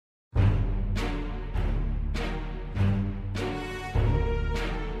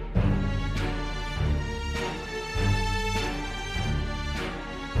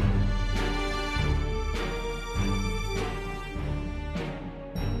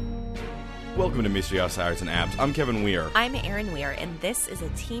Welcome to Mystery Outsiders and Apps. I'm Kevin Weir. I'm Erin Weir, and this is a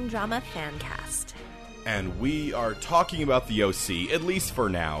teen drama fan cast. And we are talking about the OC, at least for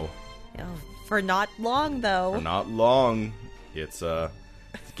now. Oh, for not long, though. For not long. It's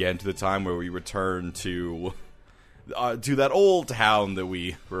getting to the time where we return to that old town that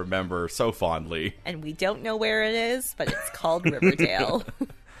we remember so fondly. And we don't know where it is, but it's called Riverdale.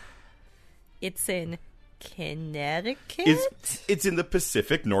 It's in Connecticut? It's in the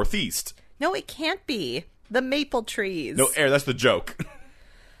Pacific Northeast. No, it can't be. The maple trees. No, that's the joke.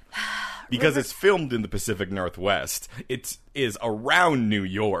 Because it's filmed in the Pacific Northwest. It is around New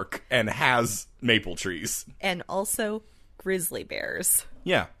York and has maple trees. And also grizzly bears.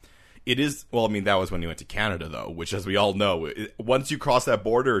 Yeah. It is, well, I mean, that was when you went to Canada, though, which, as we all know, once you cross that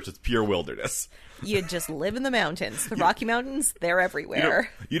border, it's just pure wilderness. You just live in the mountains. The Rocky Mountains, they're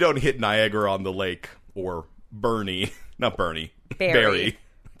everywhere. You don't hit Niagara on the Lake or Bernie. Not Bernie. Barry.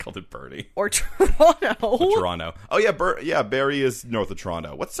 I called it Bernie. Or Toronto. Or Toronto. Oh, yeah, Barrie is north of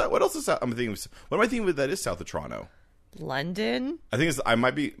Toronto. What else is south? What am I thinking of that is south of Toronto? London? I think I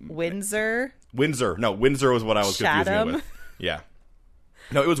might be... Windsor? No, Windsor was what I was confusing it with. Yeah.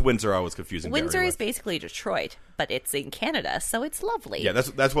 No, it was Windsor I was confusing Windsor Barrie is basically Detroit, but it's in Canada, so it's lovely. Yeah, that's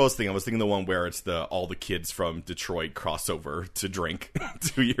what I was thinking. I was thinking the one where it's all the kids from Detroit cross over to drink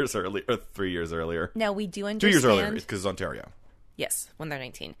 2 years earlier, or 3 years earlier. Now, we do understand... 2 years earlier, because it's Ontario. Yes, when they're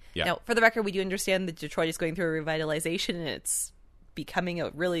 19. Yeah. Now, for the record, we do understand that Detroit is going through a revitalization and it's becoming a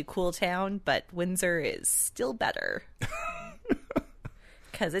really cool town, but Windsor is still better.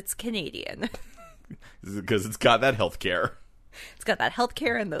 Because it's Canadian. Because it's got that healthcare. It's got that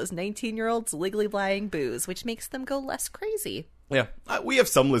healthcare and those 19-year-olds legally buying booze, which makes them go less crazy. Yeah. We have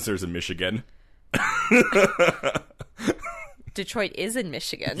some listeners in Michigan. Detroit is in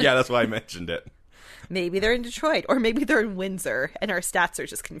Michigan. Yeah, that's why I mentioned it. Maybe they're in Detroit, or maybe they're in Windsor, and our stats are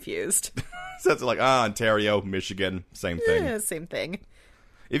just confused. So it's like, Ontario, Michigan, same thing. Yeah, same thing.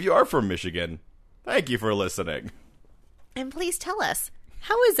 If you are from Michigan, thank you for listening. And please tell us,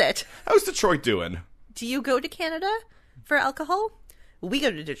 how is it? How's Detroit doing? Do you go to Canada for alcohol? We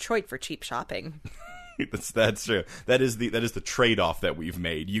go to Detroit for cheap shopping. That's true. That is the trade-off that we've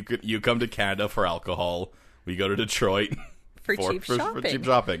made. You come to Canada for alcohol. We go to Detroit for cheap shopping. For cheap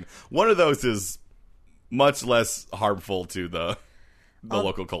shopping. One of those is much less harmful to the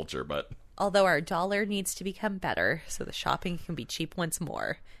local culture, but although our dollar needs to become better so the shopping can be cheap once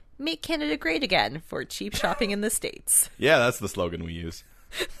more. Make Canada great again for cheap shopping in the States. Yeah, that's the slogan we use.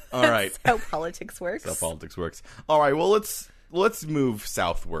 All right. That's how politics works. That's how politics works. All right, well, let's move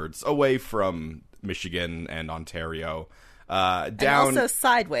southwards, away from Michigan and Ontario. Down, and also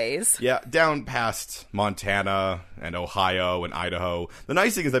sideways. Yeah, down past Montana and Ohio and Idaho. The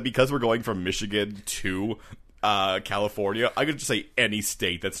nice thing is that because we're going from Michigan to California, I could just say any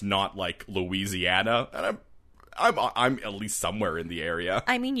state that's not like Louisiana, and I'm at least somewhere in the area.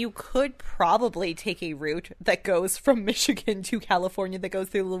 I mean, you could probably take a route that goes from Michigan to California that goes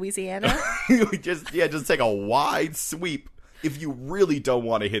through Louisiana. just take a wide sweep if you really don't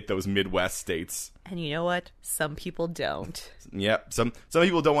want to hit those Midwest states. And you know what? Some people don't. Yep, some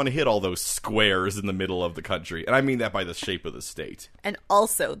people don't want to hit all those squares in the middle of the country. And I mean that by the shape of the state. And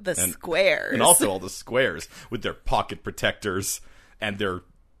also the squares. And also all the squares with their pocket protectors and their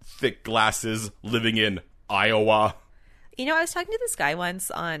thick glasses living in Iowa. You know, I was talking to this guy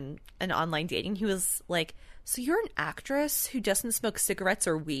once on an online dating. He was like, so you're an actress who doesn't smoke cigarettes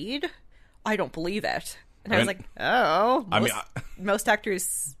or weed? I don't believe it. And I was like, oh, most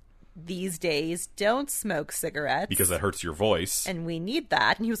actors these days don't smoke cigarettes. Because that hurts your voice. And we need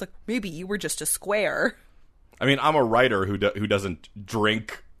that. And he was like, maybe you were just a square. I mean, I'm a writer who doesn't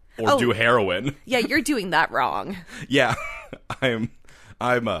drink or do heroin. Yeah, you're doing that wrong. Yeah, I'm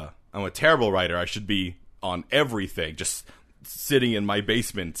a terrible writer. I should be on everything, just sitting in my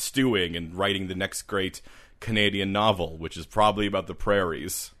basement stewing and writing the next great Canadian novel, which is probably about the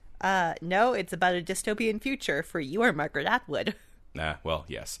prairies. No, it's about a dystopian future for you or Margaret Atwood. Nah, well,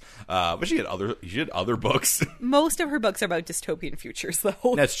 yes. But she had other books. Most of her books are about dystopian futures,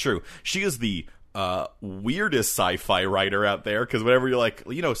 though. That's true. She is the weirdest sci-fi writer out there, because whenever you're like,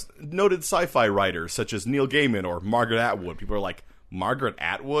 noted sci-fi writers such as Neil Gaiman or Margaret Atwood, people are like, Margaret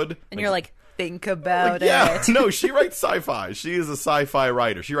Atwood? And you're like, think about yeah, it. No, she writes sci-fi. She is a sci-fi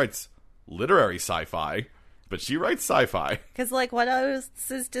writer. She writes literary sci-fi, but she writes sci-fi. Because, what else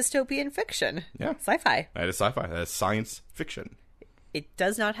is dystopian fiction? Yeah. Sci-fi. That is sci-fi. That is science fiction. It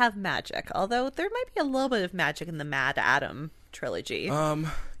does not have magic, although there might be a little bit of magic in the Mad Adam trilogy.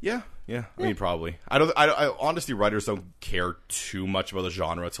 Yeah. I mean, probably. I honestly, writers don't care too much about the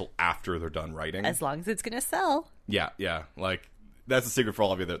genre until after they're done writing. As long as it's going to sell. Yeah. That's a secret for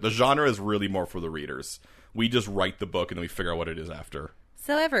all of you there. The genre is really more for the readers. We just write the book and then we figure out what it is after.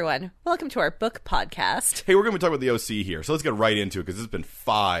 So everyone, welcome to our book podcast. Hey, we're going to be talking about the OC here, so let's get right into it because it's been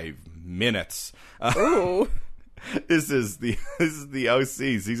 5 minutes. Ooh. This is the OC,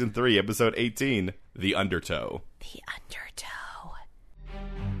 Season 3, Episode 18, The Undertow. The Undertow.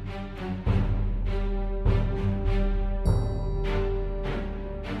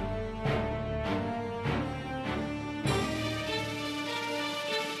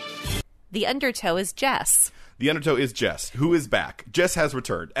 The Undertow is Jess. The Undertow is Jess, who is back. Jess has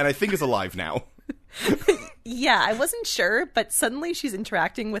returned, and I think is alive now. Yeah, I wasn't sure, but suddenly she's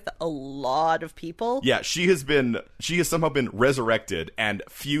interacting with a lot of people. Yeah, she has somehow been resurrected and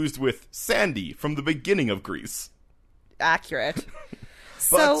fused with Sandy from the beginning of Grease. Accurate.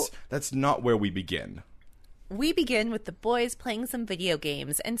 But that's not where we begin. We begin with the boys playing some video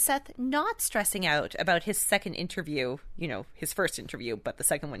games and Seth not stressing out about his second interview, his first interview, but the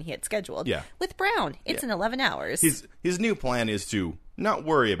second one he had scheduled, with Brown. It's in 11 hours. His new plan is to not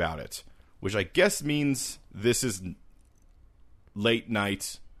worry about it, which I guess means this is late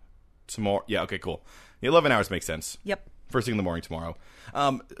night tomorrow. Yeah, okay, cool. The 11 hours makes sense. Yep. First thing in the morning tomorrow.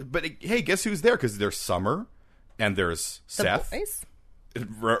 But hey, guess who's there? Because there's Summer and there's Seth. Boys?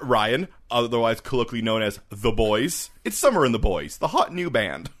 Ryan, otherwise colloquially known as The Boys. It's Summer and the Boys, the hot new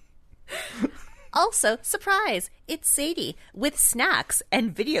band. Also, surprise, it's Sadie with snacks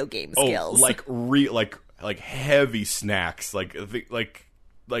and video game skills. Like heavy snacks, like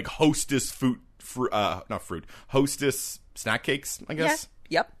Hostess Hostess snack cakes, I guess.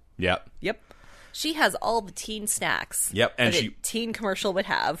 Yeah. Yep. She has all the teen snacks. Yep, and that a teen commercial would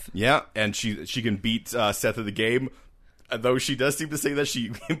have. Yeah, and she can beat Seth at the game. Though she does seem to say that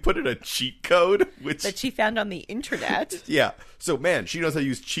she put in a cheat code, that she found on the internet. Yeah. So, man, she knows how to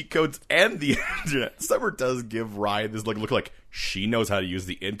use cheat codes and the internet. Summer does give Ryan this look like she knows how to use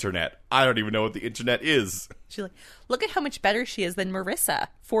the internet. I don't even know what the internet is. She's like, look at how much better she is than Marissa.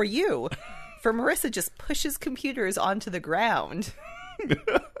 For you. For Marissa just pushes computers onto the ground.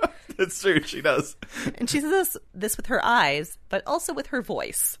 That's true. She does. And she says this with her eyes, but also with her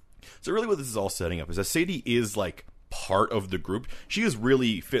voice. So really what this is all setting up is that Sadie is like part of the group. She is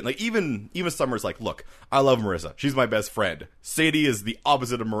really fit. Like even Summer's like, look, I love Marissa. She's my best friend. Sadie is the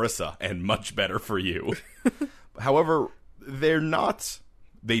opposite of Marissa and much better for you. However, they're not.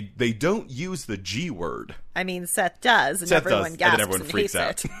 They don't use the G word. I mean, Seth does, and Seth everyone does, gasps and everyone freaks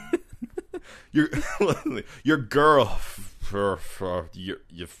out. Your girl,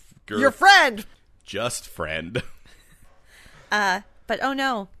 your friend, just friend. But oh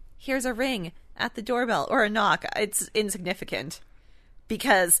no, here's a ring at the doorbell, or a knock. It's insignificant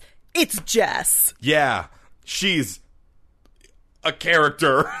because it's Jess. Yeah, she's a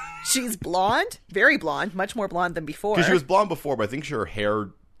character. She's blonde, very blonde, much more blonde than before. Because she was blonde before, but I think her hair.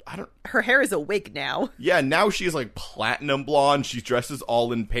 Her hair is a wig now. Yeah, now she's like platinum blonde. She dresses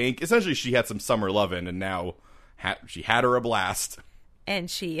all in pink. Essentially, she had some summer lovin', and now she had her a blast.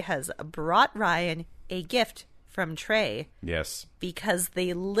 And she has brought Ryan a gift from Trey. Yes. Because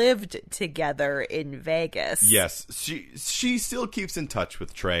they lived together in Vegas. Yes. She still keeps in touch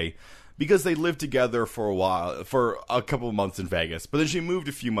with Trey because they lived together for a while, for a couple of months in Vegas. But then she moved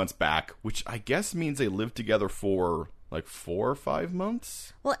a few months back, which I guess means they lived together for like 4 or 5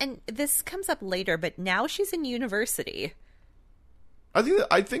 months. Well, and this comes up later, but now she's in university. I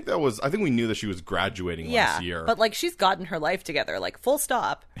think we knew that she was graduating last year. But like she's gotten her life together, like full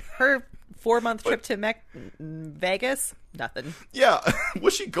stop. Her 4-month trip to Vegas, nothing. Yeah,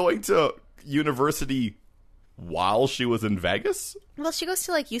 was she going to university while she was in Vegas? Well, she goes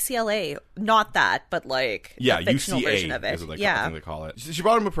to like UCLA, not that, but like a fictional UCA version of it. Is what I think they call it. She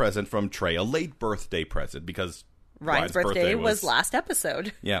brought him a present from Trey, a late birthday present because Ryan's birthday was last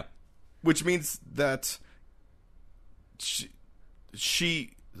episode. Yeah, which means that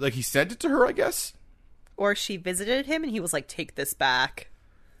she like he sent it to her, I guess, or she visited him and he was like, "Take this back."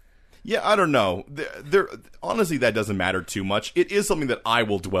 Yeah, I don't know. Honestly, that doesn't matter too much. It is something that I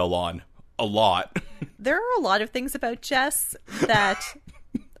will dwell on a lot. There are a lot of things about Jess that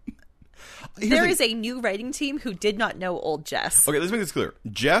there is a new writing team who did not know old Jess. Okay, let's make this clear.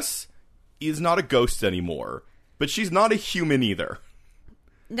 Jess is not a ghost anymore, but she's not a human either.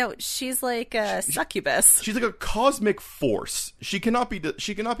 No, she's like a succubus. She's like a cosmic force. She cannot be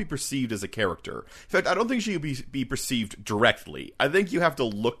perceived as a character. In fact, I don't think she can be perceived directly. I think you have to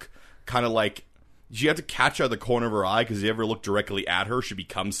look kind of like you have to catch her out of the corner of her eye, because if you ever look directly at her, she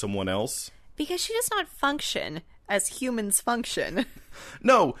becomes someone else. Because she does not function as humans function.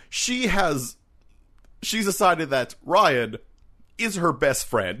 No, she's decided that Ryan is her best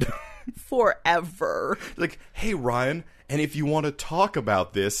friend. Forever. Like, hey, Ryan, And if you want to talk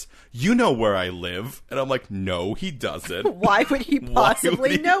about this, you know where I live. And I'm like, no, he doesn't. Why would he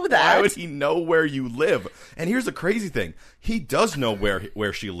possibly know that? Why would he know where you live? And here's the crazy thing. He does know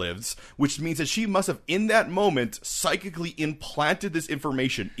where she lives, which means that she must have, in that moment, psychically implanted this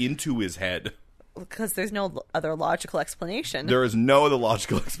information into his head. Because there's no other logical explanation. There is no other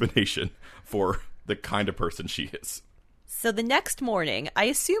logical explanation for the kind of person she is. So the next morning, I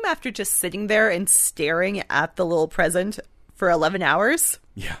assume after just sitting there and staring at the little present for 11 hours.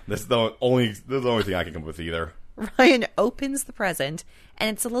 Yeah, that's the only thing I can come up with either. Ryan opens the present,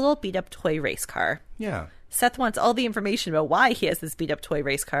 and it's a little beat-up toy race car. Yeah. Seth wants all the information about why he has this beat-up toy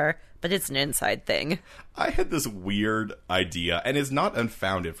race car, but it's an inside thing. I had this weird idea, and it's not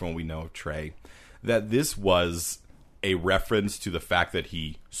unfounded from what we know of Trey, that this was a reference to the fact that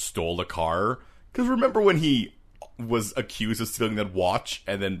he stole a car. Because remember when he was accused of stealing that watch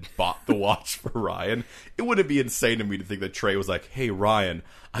and then bought the watch for Ryan? It wouldn't be insane to me to think that Trey was like, hey, Ryan,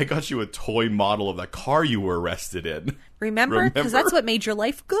 I got you a toy model of that car you were arrested in. Remember? Because that's what made your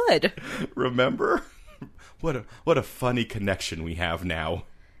life good. Remember? What a funny connection we have now.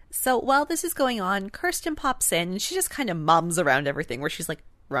 So while this is going on, Kirsten pops in and she just kind of mums around everything where she's like,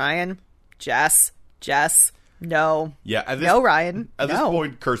 Ryan, Jess, no. Yeah, no, Ryan. At this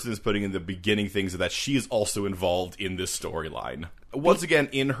point, Kirsten is putting in the beginning things that she is also involved in this storyline. Once again,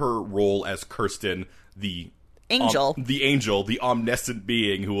 in her role as Kirsten, the angel, the omniscient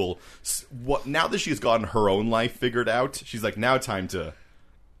being who will. Now that she's gotten her own life figured out, she's like, now time to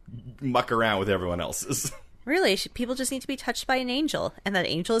muck around with everyone else's. Really, people just need to be touched by an angel, and that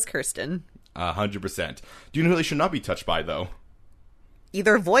angel is Kirsten. 100%. Do you know who they should not be touched by, though?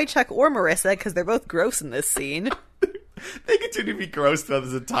 Either Wojciech or Marissa, because they're both gross in this scene. They continue to be gross throughout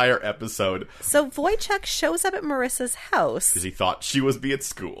this entire episode. So Wojciech shows up at Marissa's house. Because he thought she was be at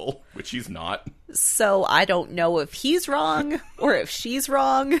school, which she's not. So I don't know if he's wrong or if she's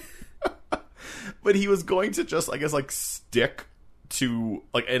wrong. But he was going to just, I guess, like, stick to,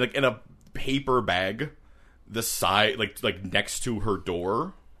 like in a paper bag, the side, like next to her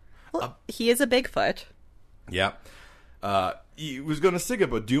door. Well, he is a Bigfoot. Yeah. He was going to stick it,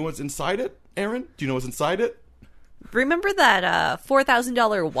 but do you know what's inside it, Aaron? Do you know what's inside it? Remember that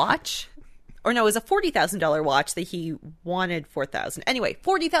 $4,000 watch? Or no, it was a $40,000 watch that he wanted $4,000. Anyway,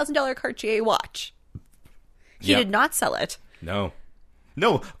 $40,000 Cartier watch. He did not sell it. No,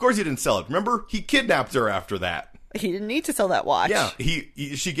 of course he didn't sell it. Remember, he kidnapped her after that. He didn't need to sell that watch. Yeah,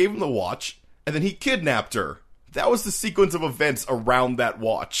 she gave him the watch, and then he kidnapped her. That was the sequence of events around that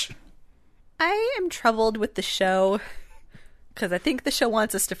watch. I am troubled with the show, because I think the show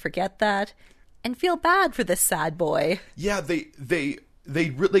wants us to forget that and feel bad for this sad boy. Yeah, they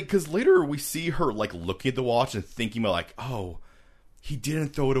really, because later we see her like looking at the watch and thinking about like, oh, he didn't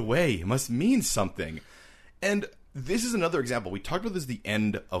throw it away. It must mean something. And this is another example. We talked about this at the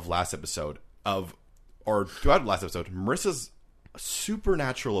end of last episode or throughout last episode, Marissa's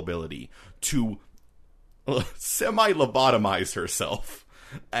supernatural ability to semi-lobotomize herself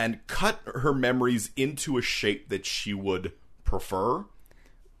and cut her memories into a shape that she would prefer.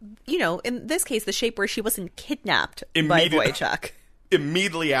 You know, in this case, the shape where she wasn't kidnapped by Wojciech.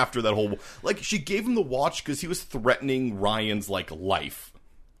 Immediately after that whole... Like, she gave him the watch because he was threatening Ryan's, like, life.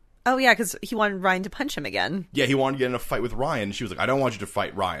 Oh, yeah, because he wanted Ryan to punch him again. Yeah, he wanted to get in a fight with Ryan. She was like, I don't want you to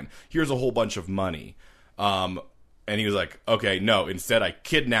fight Ryan. Here's a whole bunch of money. And he was like, okay, no, instead I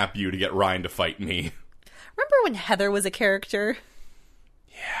kidnap you to get Ryan to fight me. Remember when Heather was a character?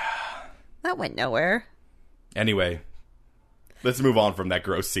 Yeah. That went nowhere. Anyway, let's move on from that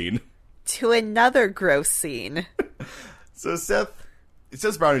gross scene. To another gross scene. So Seth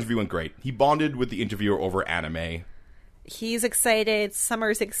Brown's interview went great. He bonded with the interviewer over anime. He's excited.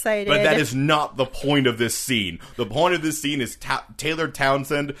 Summer's excited. But that is not the point of this scene. The point of this scene is Taylor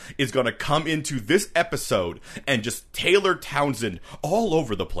Townsend is going to come into this episode and just Taylor Townsend all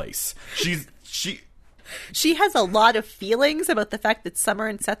over the place. She has a lot of feelings about the fact that Summer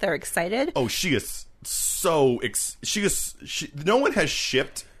and Seth are excited. Oh, she is so... no one has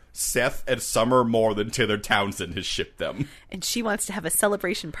shipped Seth and Summer more than Taylor Townsend has shipped them. And she wants to have a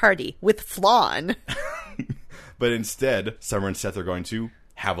celebration party with Flawn. But instead, Summer and Seth are going to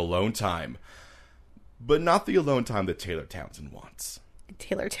have alone time. But not the alone time that Taylor Townsend wants.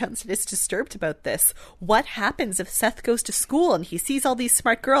 Taylor Townsend is disturbed about this. What happens if Seth goes to school and he sees all these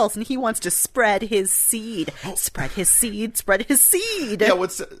smart girls and he wants to spread his seed? Spread his seed, spread his seed. Yeah,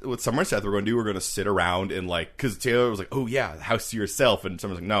 what Summer and Seth are going to do, we're going to sit around and like, because Taylor was like, oh yeah, house to yourself. And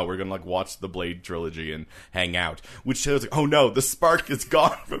Summer's like, no, we're going to like watch the Blade trilogy and hang out. Which Taylor's like, oh no, the spark is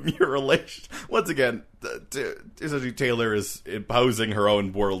gone from your relation. Once again, essentially Taylor is imposing her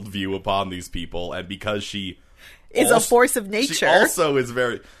own worldview upon these people. And because she is a force of nature. She also is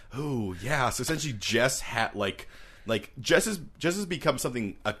very... Oh, yeah. So essentially Jess had, like Jess has become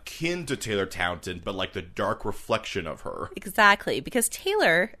something akin to Taylor Townsend, but like the dark reflection of her. Exactly. Because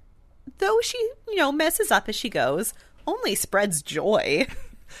Taylor, though she, messes up as she goes, only spreads joy.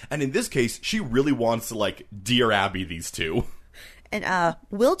 And in this case, she really wants to, like, Dear Abby these two. And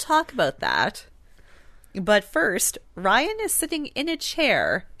we'll talk about that. But first, Ryan is sitting in a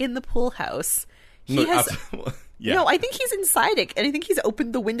chair in the pool house. No, I think he's inside it, and I think he's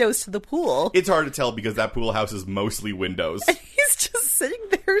opened the windows to the pool. It's hard to tell because that pool house is mostly windows. And he's just sitting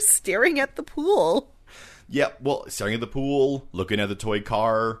there staring at the pool. Yeah, well, staring at the pool, looking at the toy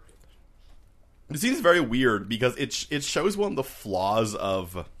car. It seems very weird because it shows one of the flaws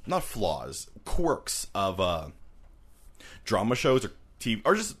of... Not flaws, quirks of drama shows or TV,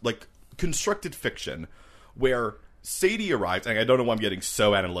 or just, like, constructed fiction, where Sadie arrives, and I don't know why I'm getting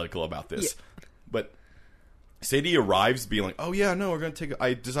so analytical about this, but Sadie arrives being like, oh yeah, no,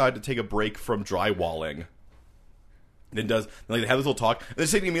 I decided to take a break from drywalling. Then they have this little talk, and then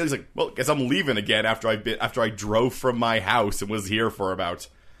Sadie immediately is like, well, guess I'm leaving again after I drove from my house and was here for about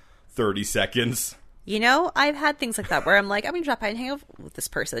 30 seconds. I've had things like that where I'm like, I'm going to drop by and hang out with this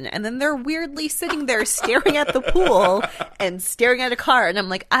person. And then they're weirdly sitting there staring at the pool and staring at a car. And I'm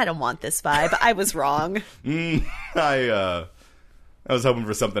like, I don't want this vibe. I was wrong. I was hoping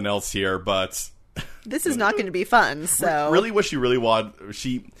for something else here, but... This is not going to be fun, so... Really what she really wanted...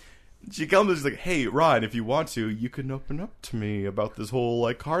 She comes and she's like, hey, Ryan, if you want to, you can open up to me about this whole,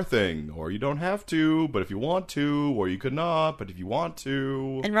 like, car thing. Or you don't have to, but if you want to. Or you could not, but if you want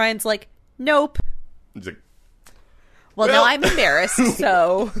to. And Ryan's like, nope. He's like, well, now I'm embarrassed,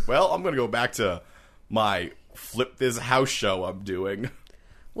 so... Well, I'm going to go back to my Flip This House show I'm doing.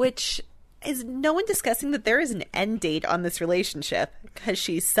 Which... Is no one discussing that there is an end date on this relationship? Because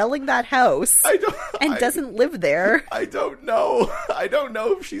she's selling that house and doesn't live there. I don't know. I don't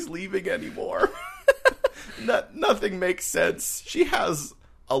know if she's leaving anymore. Nothing makes sense. She has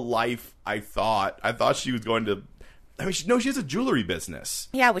a life, I thought. I thought she was going to... I mean, she has a jewelry business.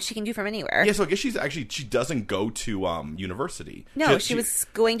 Yeah, which she can do from anywhere. Yeah, so I guess she doesn't go to university. No, she was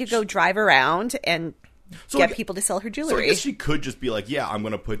going to go drive around and... get people to sell her jewelry. So I guess she could just be like, yeah, I'm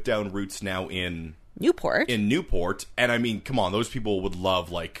going to put down roots now in... Newport. And I mean, come on, those people would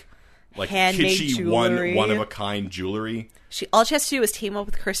love, like handmade kitschy, jewelry. one-of-a-kind jewelry. All she has to do is team up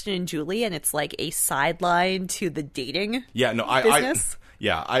with Kristen and Julie, and it's like a sideline to the dating business.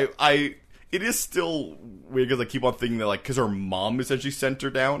 It is still weird because I keep on thinking that, like, because her mom essentially sent her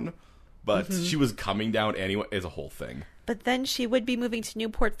down, but she was coming down anyway. It's a whole thing. But then she would be moving to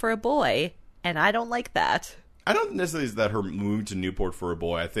Newport for a boy... And I don't like that. I don't necessarily is that her moving to Newport for a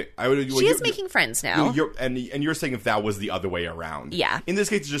boy. I think she is making friends now. You're saying if that was the other way around. Yeah. In this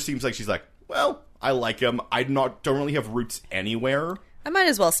case, it just seems like she's like, well, I like him. Don't really have roots anywhere. I might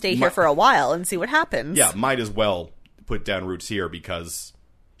as well stay here for a while and see what happens. Yeah, might as well put down roots here because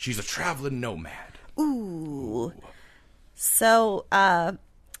she's a traveling nomad. Ooh. So,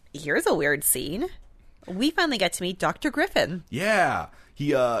 here's a weird scene. We finally get to meet Dr. Griffin. Yeah.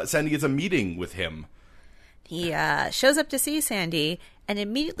 Sandy gets a meeting with him. He shows up to see Sandy and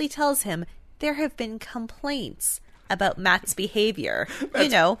immediately tells him there have been complaints about Matt's behavior.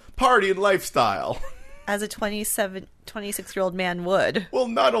 Party and lifestyle. As a 26-year-old man would. Well,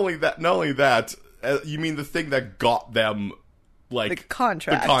 not only that, you mean the thing that got them, like... The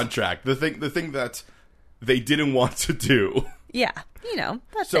contract. The thing that they didn't want to do. Yeah,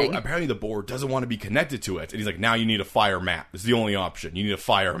 that so thing. Apparently the board doesn't want to be connected to it. And he's like, now you need to fire Matt. It's the only option. You need to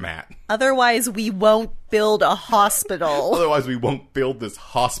fire Matt. Otherwise, we won't build a hospital. Otherwise, we won't build this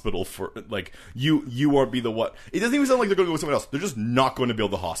hospital for, like, you won't be the one. It doesn't even sound like they're going to go with someone else. They're just not going to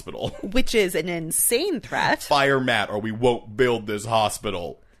build the hospital. Which is an insane threat. Fire Matt or we won't build this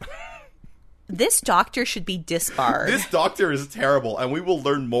hospital. This doctor should be disbarred. This doctor is terrible, and we will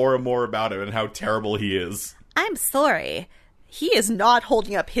learn more and more about him and how terrible he is. I'm sorry. He is not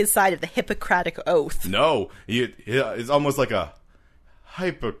holding up his side of the Hippocratic Oath. No, it's almost like a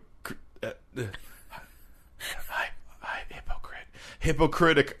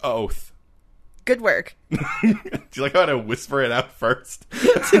Hippocratic Oath. Good work. Do you like how I whisper it out first?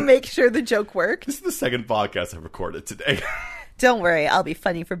 To make sure the joke worked. This is the second podcast I've recorded today. Don't worry, I'll be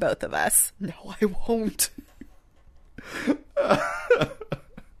funny for both of us. No, I won't.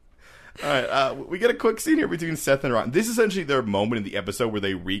 All right, we get a quick scene here between Seth and Ron. This is essentially their moment in the episode where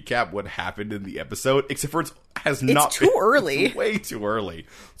they recap what happened in the episode, except for it's too early. It's way too early.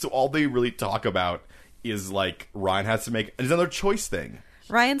 So all they really talk about is, like, Ryan has to make another choice thing.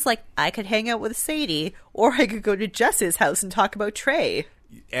 Ryan's like, I could hang out with Sadie, or I could go to Jess's house and talk about Trey.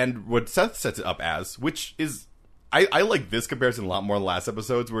 And what Seth sets it up as, which is I like this comparison a lot more than last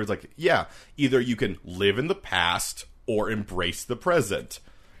episodes, where it's like, yeah, either you can live in the past or embrace the present.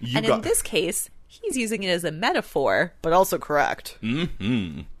 In this case, he's using it as a metaphor, but also correct.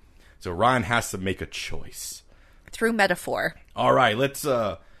 Mm-hmm. So Ryan has to make a choice. Through metaphor. All right, let's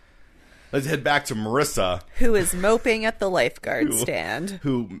head back to Marissa. Who is moping at the lifeguard stand.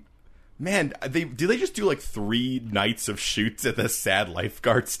 Man, did they just do like 3 nights of shoots at the sad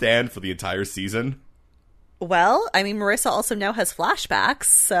lifeguard stand for the entire season? Well, I mean, Marissa also now has flashbacks,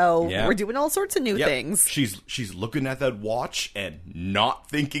 so we're doing all sorts of new things. She's looking at that watch and not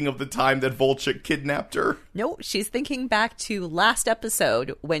thinking of the time that Volchik kidnapped her. No, she's thinking back to last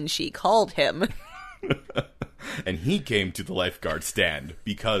episode when she called him. And he came to the lifeguard stand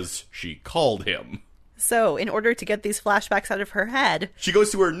because she called him. So, in order to get these flashbacks out of her head... she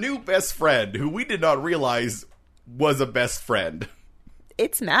goes to her new best friend, who we did not realize was a best friend.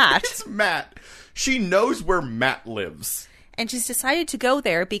 It's Matt. It's Matt. She knows where Matt lives. And she's decided to go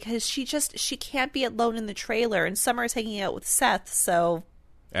there because she can't be alone in the trailer, and Summer's hanging out with Seth, so...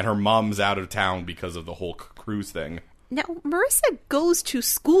 and her mom's out of town because of the whole cruise thing. Now, Marissa goes to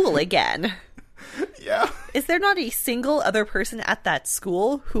school again. Yeah. Is there not a single other person at that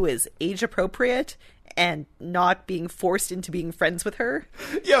school who is age appropriate and not being forced into being friends with her?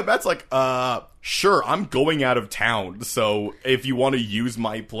 Yeah, Matt's like, sure, I'm going out of town, so if you want to use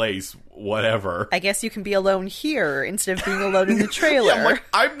my place, whatever. I guess you can be alone here instead of being alone in the trailer. Yeah,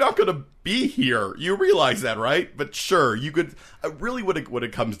 I'm not going to be here. You realize that, right? But sure, you could... really what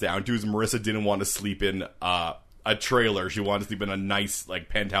it comes down to is Marissa didn't want to sleep in a trailer. She wanted to sleep in a nice, like,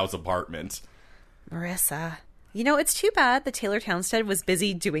 penthouse apartment. Marissa. You know, it's too bad that Taylor Townsend was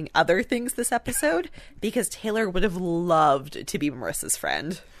busy doing other things this episode, because Taylor would have loved to be Marissa's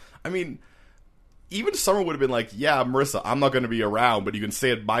friend. I mean, even Summer would have been like, yeah, Marissa, I'm not going to be around, but you can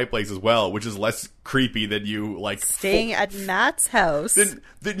stay at my place as well, which is less creepy than you, like... staying at Matt's house.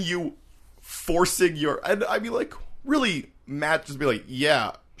 Than you forcing your... and I mean, like, really, Matt just be like,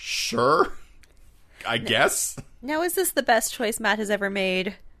 yeah, sure, I guess. Now, is this the best choice Matt has ever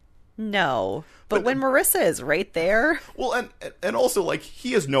made? No. But when Marissa is right there... well, and also, like,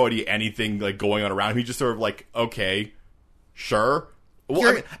 he has no idea anything, like, going on around him. He just sort of like, okay, sure.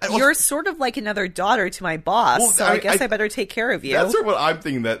 Well, you're sort of like another daughter to my boss, so I guess I better take care of you. That's sort of what I'm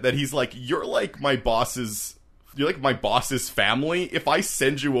thinking, that he's like, you're like my boss's family. If I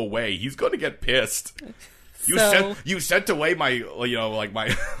send you away, he's going to get pissed. You sent away my,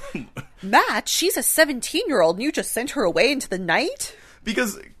 my... Matt, she's a 17-year-old and you just sent her away into the night?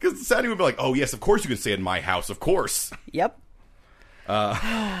 Because Sadie would be like, oh, yes, of course you can stay in my house, of course. Yep.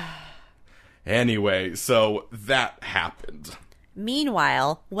 Anyway, so that happened.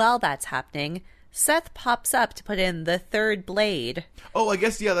 Meanwhile, while that's happening, Seth pops up to put in the third blade. Oh, I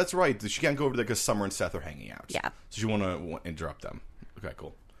guess, yeah, that's right. She can't go over there because Summer and Seth are hanging out. Yeah. So she want to interrupt them. Okay,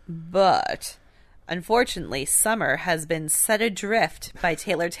 cool. But... unfortunately, Summer has been set adrift by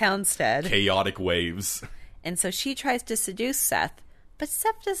Taylor Townsend. Chaotic waves. And so she tries to seduce Seth. But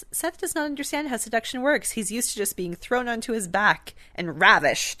Seth does not understand how seduction works. He's used to just being thrown onto his back and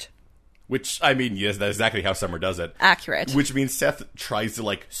ravished. Which, I mean, yes, that's exactly how Summer does it. Accurate. Which means Seth tries to,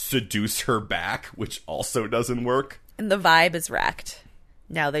 like, seduce her back, which also doesn't work. And the vibe is wrecked.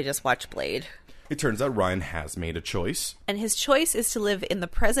 Now they just watch Blade. It turns out Ryan has made a choice. And his choice is to live in the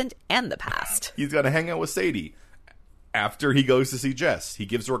present and the past. He's got to hang out with Sadie. After he goes to see Jess, he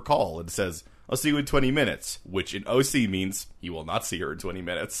gives her a call and says, I'll see you in 20 minutes, which in OC means he will not see her in 20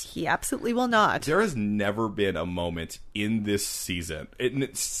 minutes. He absolutely will not. There has never been a moment in this season, in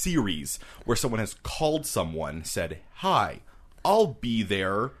this series, where someone has called someone, said, hi, I'll be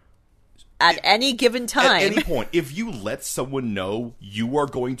there. At any given time. At any point. If you let someone know you are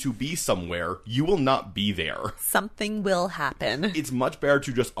going to be somewhere, you will not be there. Something will happen. It's much better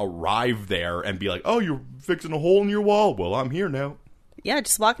to just arrive there and be like, oh, you're fixing a hole in your wall? Well, I'm here now. Yeah,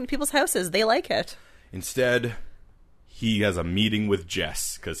 just walk into people's houses. They like it. Instead, he has a meeting with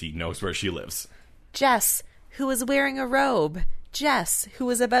Jess, because he knows where she lives. Jess, who is wearing a robe. Jess, who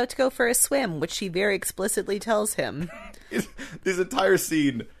is about to go for a swim, which she very explicitly tells him. This entire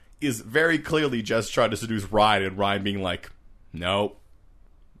scene is very clearly Jess trying to seduce Ryan, and Ryan being like, no.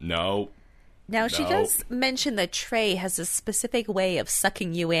 Now, she does mention that Trey has a specific way of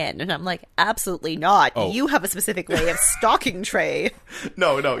sucking you in, and I'm like, absolutely not. Oh. You have a specific way of stalking Trey.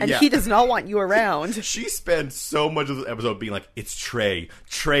 No, and he does not want you around. She spends so much of the episode being like, it's Trey.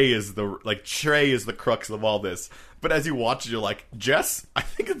 Trey is the crux of all this. But as you watch it, you're like, Jess, I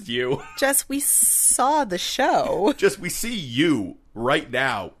think it's you. Jess, we saw the show. Jess, we see you right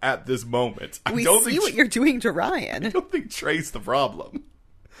now at this moment. We see what you're doing to Ryan. I don't think Trey's the problem.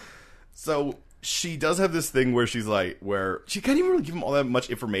 So she does have this thing where she's like, where she can't even really give him all that much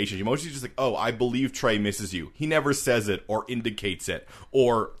information. She mostly just like, oh, I believe Trey misses you. He never says it or indicates it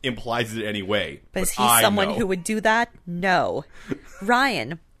or implies it in any way. But is he someone who would do that? No.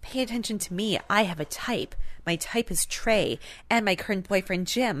 Ryan, pay attention to me. I have a type. My type is Trey and my current boyfriend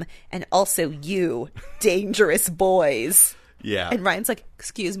Jim, and also you, dangerous boys. Yeah. And Ryan's like,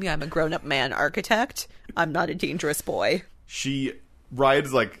 excuse me, I'm a grown-up man architect. I'm not a dangerous boy.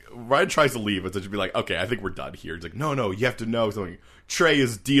 Ryan tries to leave, and so she'd be like, okay, I think we're done here. He's like, no, you have to know something. Trey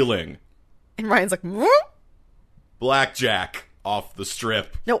is dealing. And Ryan's like, blackjack off the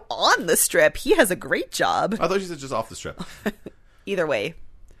strip. No, on the strip. He has a great job. I thought she said just off the strip. Either way.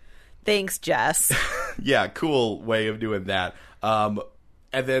 Thanks, Jess. Yeah, cool way of doing that. And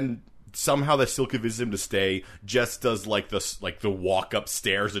then somehow that still convinces him to stay. Jess does the walk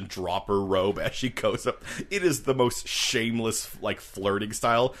upstairs and drop her robe as she goes up. It is the most shameless flirting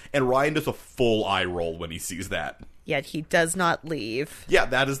style, and Ryan does a full eye roll when he sees that. Yet he does not leave. Yeah,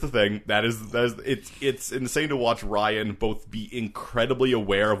 that is the thing. It's insane to watch Ryan both be incredibly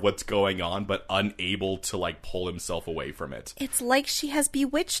aware of what's going on, but unable to pull himself away from it. It's like she has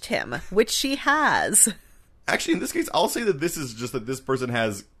bewitched him, which she has. Actually, in this case, I'll say that this is just that this person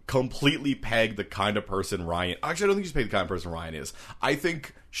has completely pegged the kind of person Ryan... Actually, I don't think she's pegged the kind of person Ryan is. I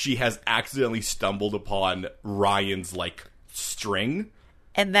think she has accidentally stumbled upon Ryan's, string.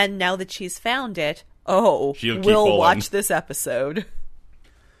 And then now that she's found it, we'll watch this episode.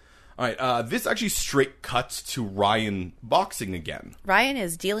 All right, this actually straight cuts to Ryan boxing again. Ryan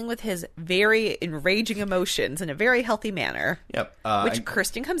is dealing with his very enraging emotions in a very healthy manner. Yep. Which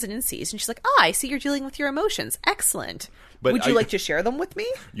Kirsten comes in and sees, and she's like, I see you're dealing with your emotions. Excellent. But would you like to share them with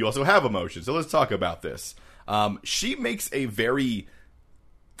me? You also have emotions, so let's talk about this. She makes a very...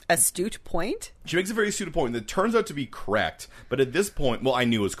 astute point? She makes a very astute point that turns out to be correct, but at this point... Well, I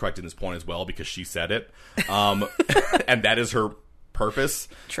knew it was correct in this point as well, because she said it. And that is her purpose.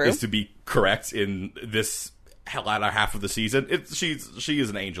 True. Is to be correct in this latter half of the season. She is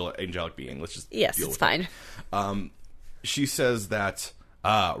an angelic being. Let's just yes, deal it's with fine. it. She says that,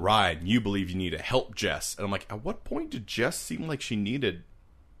 Ryan, you believe you need to help Jess. And I'm like, at what point did Jess seem like she needed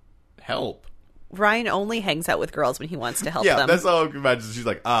help? Ryan only hangs out with girls when he wants to help them. Yeah, that's how I can imagine. She's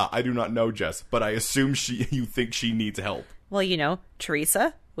like, I do not know Jess, but I assume you think she needs help. Well,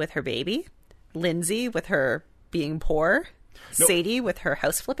 Teresa with her baby, Lindsay with her being poor, Sadie with her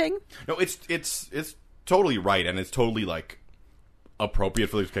house flipping. No, it's totally right, and it's totally appropriate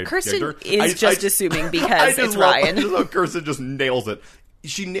for this character. Kirsten is assuming because it's Ryan. I just love Kirsten just nails it.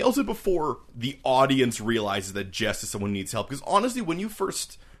 She nails it before the audience realizes that Jess is someone who needs help. Because honestly, when you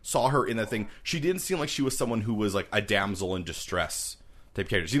first saw her in that thing, she didn't seem like she was someone who was a damsel in distress type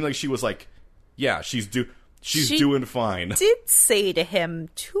character. She seemed like she was she's doing fine. Did say to him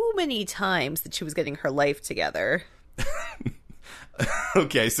too many times that she was getting her life together.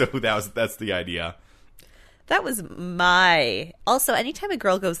 Okay, so that's the idea. That was also, anytime a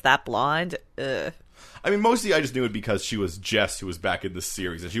girl goes that blonde, ugh. I mean, mostly I just knew it because she was Jess who was back in this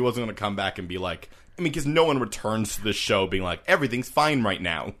series, and she wasn't going to come back and be because no one returns to the show being everything's fine right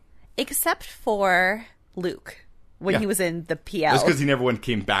now. Except for Luke, when he was in the PL. That's because he never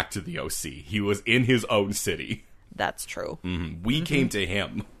came back to the OC. He was in his own city. That's true. Mm-hmm. We came to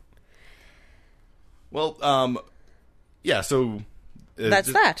him. Well, yeah, so...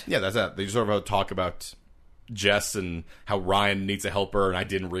 that's that. Yeah, that's that. They just sort of talk about Jess and how Ryan needs to help her, and I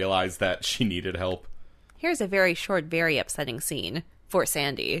didn't realize that she needed help. Here's a very short, very upsetting scene for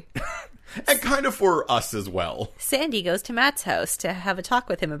Sandy. And kind of for us as well. Sandy goes to Matt's house to have a talk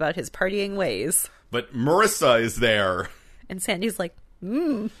with him about his partying ways. But Marissa is there. And Sandy's like,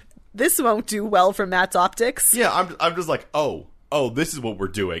 this won't do well for Matt's optics. Yeah, I'm just like, oh, this is what we're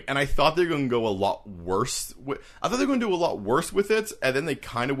doing. And I thought they were going to go a lot worse. I thought they were going to do a lot worse with it, and then they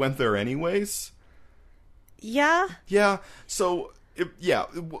kind of went there anyways. Yeah. Yeah, so,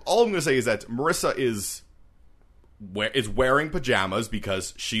 all I'm going to say is that Marissa is wearing pajamas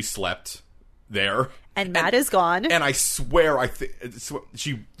because she slept there. And Matt is gone. And I swear,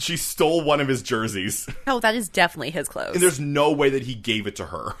 she stole one of his jerseys. Oh, that is definitely his clothes. And there's no way that he gave it to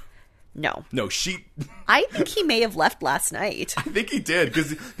her. No, I think he may have left last night. I think he did,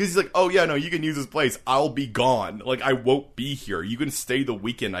 because he's like, oh yeah, no, you can use this place. I'll be gone. I won't be here. You can stay the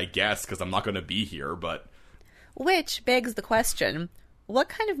weekend, I guess, because I'm not going to be here, but... Which begs the question, what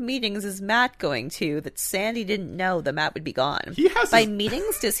kind of meetings is Matt going to that Sandy didn't know that Matt would be gone? By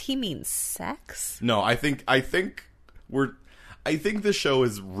meetings, does he mean sex? No, I think the show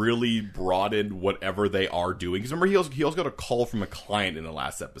has really broadened whatever they are doing. Because remember, he also got a call from a client in the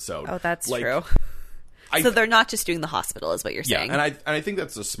last episode. Oh, that's true. So they're not just doing the hospital, is what you're saying. Yeah, and I think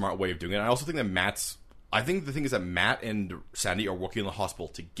that's a smart way of doing it. And I also think that I think the thing is that Matt and Sandy are working in the hospital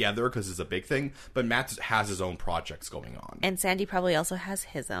together because it's a big thing, but Matt has his own projects going on. And Sandy probably also has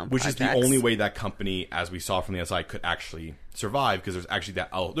his own Which projects. is the only way that company, as we saw from the outside, could actually survive, because there's actually there's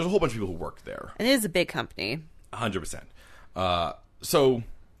a whole bunch of people who work there. And it is a big company. 100%. So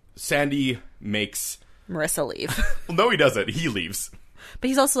Sandy makes Marissa leave. Well, no, he doesn't. He leaves. But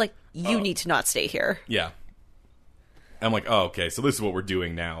he's also like, you need to not stay here. Yeah. I'm like, oh, okay, so this is what we're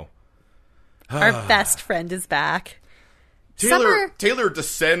doing now. Our best friend is back. Taylor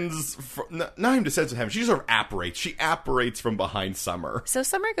descends, not even descends from heaven, she just sort of apparates. She apparates from behind Summer. So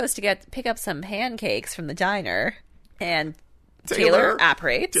Summer goes to pick up some pancakes from the diner, and Taylor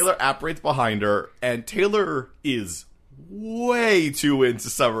apparates. Taylor apparates behind her, and Taylor is way too into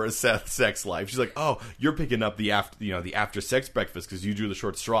Summer's sex life. She's like, oh, you're picking up the after sex breakfast because you drew the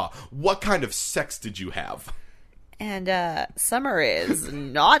short straw. What kind of sex did you have? And Summer is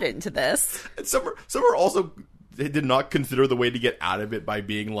not into this. And Summer also did not consider the way to get out of it by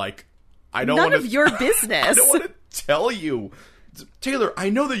being like, none of your business. I don't want to tell you. Taylor,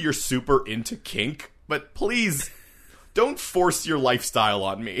 I know that you're super into kink, but please don't force your lifestyle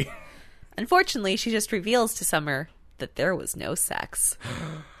on me. Unfortunately, she just reveals to Summer that there was no sex.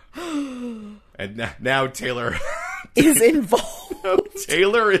 And now Taylor is involved.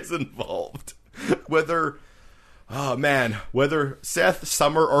 Taylor is involved. Whether Seth,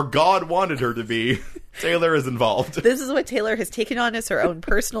 Summer, or God wanted her to be, Taylor is involved. This is what Taylor has taken on as her own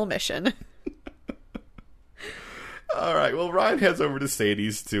personal mission. All right, well, Ryan heads over to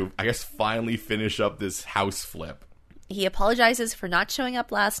Sadie's to, I guess, finally finish up this house flip. He apologizes for not showing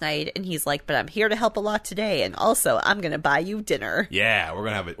up last night, and he's like, but I'm here to help a lot today, and also, I'm going to buy you dinner. Yeah, we're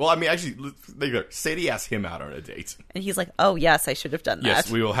going to have it. Well, I mean, actually, Sadie asked him out on a date. And he's like, oh, yes, I should have done that.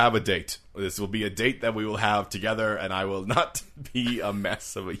 Yes, we will have a date. This will be a date that we will have together, and I will not be a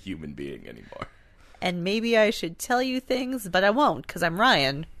mess of a human being anymore. And maybe I should tell you things, but I won't, because I'm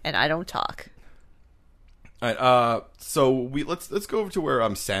Ryan, and I don't talk. All right, so let's go over to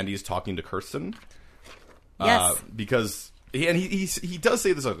where Sandy is talking to Kirsten. Yes. Because he does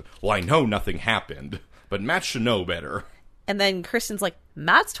say this, like, well, I know nothing happened, but Matt should know better. And then Kirsten's like,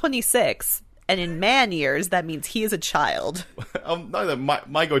 Matt's 26, and in man years, that means he is a child.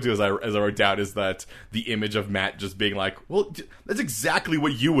 My go-to, as I wrote down, is that the image of Matt just being like, well, that's exactly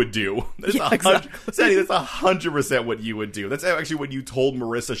what you would do. Sandy, that's 100% what you would do. That's actually what you told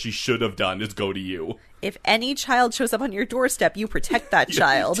Marissa she should have done, is go to you. If any child shows up on your doorstep, you protect that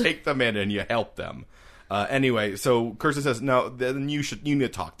child. You take them in and you help them. Anyway, so Kirsten says, no, then you need to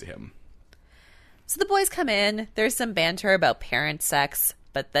talk to him. So the boys come in. There's some banter about parent sex,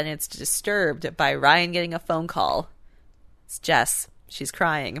 but then it's disturbed by Ryan getting a phone call. It's Jess. She's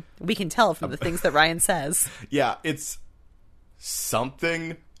crying. We can tell from the things that Ryan says. Yeah, it's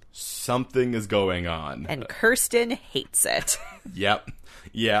something is going on. And Kirsten hates it. Yep.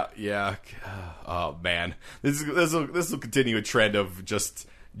 Yeah. Oh, man. This will continue a trend of just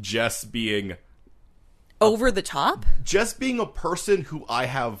Jess being... over the top? Just being a person who I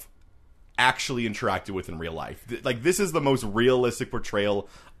have actually interacted with in real life. Like, this is the most realistic portrayal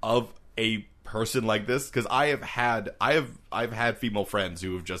of a person like this, because I've had female friends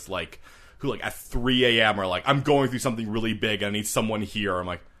who have just who at 3 a.m. are like, I'm going through something really big and I need someone here. I'm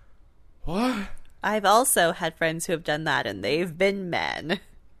like, what? I've also had friends who have done that, and they've been men.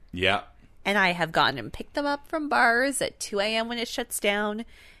 Yeah. And I have gone and picked them up from bars at 2 a.m. when it shuts down.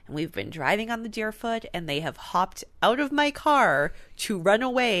 And we've been driving on the Deerfoot, and they have hopped out of my car to run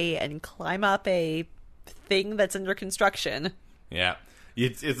away and climb up a thing that's under construction. Yeah.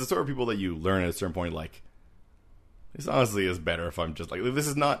 It's the sort of people that you learn at a certain point, like, this honestly is better if I'm just like, this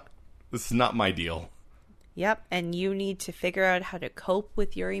is not my deal. Yep, and you need to figure out how to cope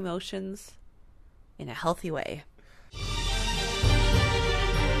with your emotions in a healthy way.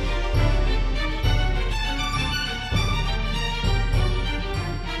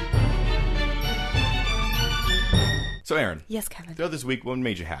 So, Aaron. Yes, Kevin. Throughout this week, what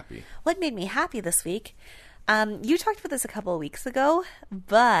made you happy? What made me happy this week? You talked about this a couple of weeks ago,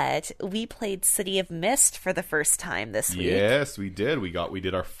 but we played City of Mist for the first time this week. Yes, we did. We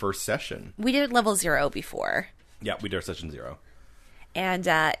did our first session. We did level 0 before. Yeah, we did our session 0. And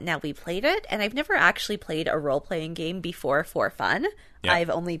now we played it, and I've never actually played a role-playing game before for fun. Yep. I've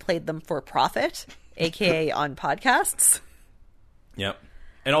only played them for profit, aka on podcasts. Yep.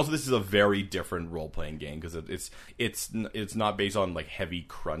 And also, this is a very different role-playing game because it's not based on heavy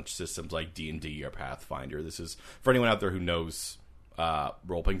crunch systems like D&D or Pathfinder. This is, for anyone out there who knows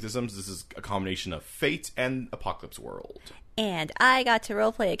role-playing systems, this is a combination of Fate and Apocalypse World. And I got to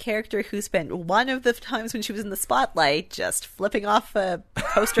roleplay a character who spent one of the times when she was in the spotlight just flipping off a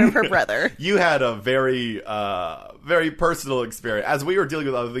poster of her brother. You had a very, very personal experience. As we were dealing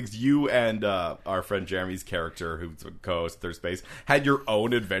with other things, you and our friend Jeremy's character, who's a co-host of Third Space, had your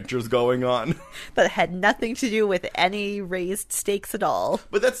own adventures going on. That had nothing to do with any raised stakes at all.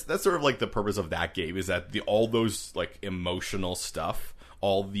 But that's sort of like the purpose of that game, is that all those like emotional stuff,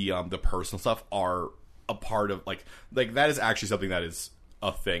 all the personal stuff are a part of like that is actually something that is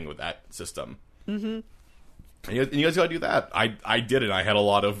a thing with that system. Mm-hmm. And you guys gotta do that. I did it. I had a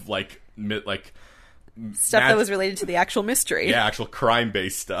lot of stuff that was related to the actual mystery. Yeah, actual crime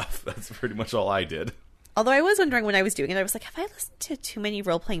based stuff. That's pretty much all I did. Although I was wondering when I was doing it, I was like, have I listened to too many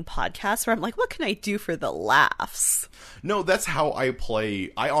role playing podcasts where I'm like, what can I do for the laughs? No, that's how I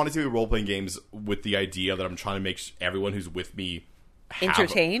play. I honestly do role playing games with the idea that I'm trying to make everyone who's with me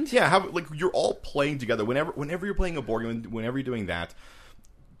entertained. You're all playing together. Whenever you're playing a board game, whenever you're doing that,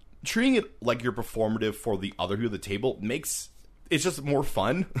 treating it like you're performative for the other two at the table it's just more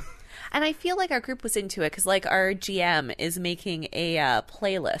fun. And I feel like our group was into it because, like, our GM is making a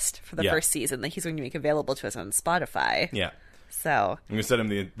playlist for the first season that he's going to make available to us on Spotify. Yeah. So I'm gonna send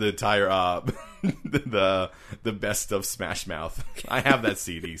him the entire the best of Smash Mouth. I have that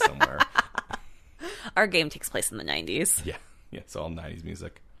CD somewhere. Our game takes place in the 90s. Yeah. Yeah, it's all 90s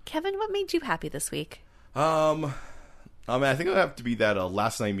music. Kevin, what made you happy this week? I mean, I think it'll have to be that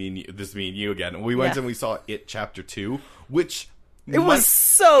last night, me and you again. We went and we saw It Chapter 2, which... It was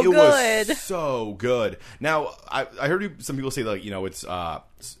so good. It was so good. Now, I heard some people say that,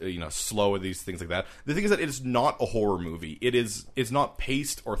 it's slow and these things like that. The thing is that it is not a horror movie. It's not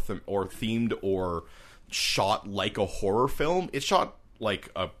paced or themed or shot like a horror film. It's shot like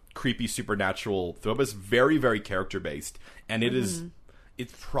a creepy supernatural film. It's very, very character based, and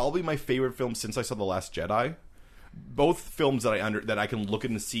it's probably my favorite film since I saw The Last Jedi. Both films that I can look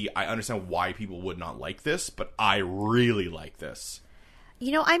at and see, I understand why people would not like this, but I really like this.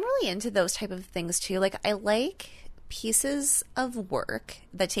 I'm really into those type of things too. Like, I like pieces of work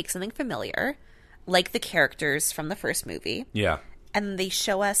that take something familiar, like the characters from the first movie. Yeah. And they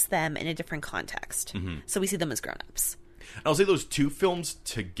show us them in a different context. Mm-hmm. So we see them as grown-ups. I'll say those two films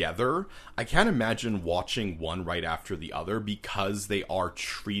together, I can't imagine watching one right after the other because they are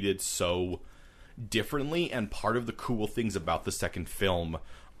treated so differently, and part of the cool things about the second film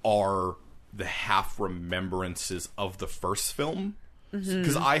are the half remembrances of the first film.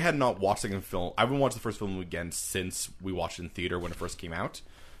 Because I had not watched the second film. I haven't watched the first film again since we watched it in theater when it first came out.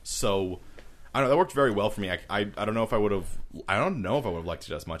 So I don't know, that worked very well for me. I don't know if I would have liked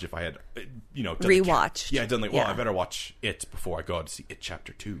it as much if I had rewatched. I better watch it before I go out to see It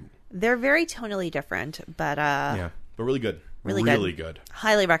Chapter 2. They're very tonally different, but but really good. Really good.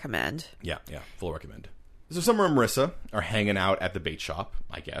 Highly recommend. Yeah, full recommend. So Summer and Marissa are hanging out at the bait shop,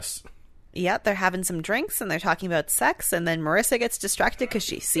 I guess. Yep, they're having some drinks and they're talking about sex, and then Marissa gets distracted because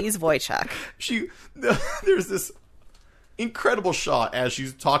she sees Wojciech. There's this incredible shot as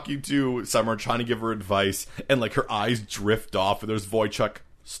she's talking to Summer, trying to give her advice, and like her eyes drift off, and there's Wojciech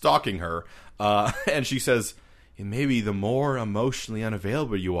stalking her, and she says, "And maybe the more emotionally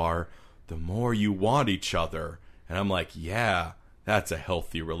unavailable you are, the more you want each other." And I'm like, yeah, that's a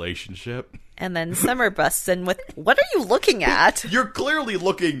healthy relationship. And then Summer busts in with, "What are you looking at?" You're clearly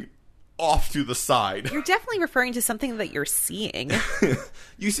looking off to the side. You're definitely referring to something that you're seeing.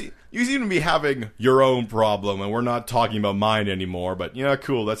 You seem to be having your own problem, and we're not talking about mine anymore, but yeah,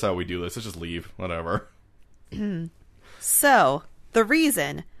 cool, that's how we do this. Let's just leave. Whatever. So, the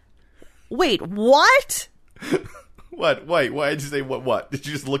reason... Wait, what? What? Wait, why did you say what? Did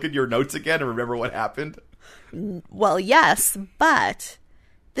you just look at your notes again and remember what happened? Well, yes, but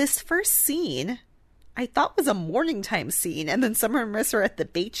this first scene I thought was a morning time scene, and then Summer and Marissa are at the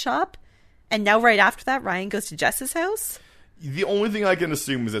bait shop, and now right after that Ryan goes to Jess's house? The only thing I can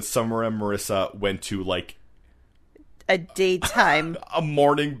assume is that Summer and Marissa went to, like... a daytime... a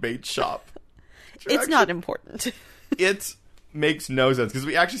morning bait shop. It's not important. It makes no sense, because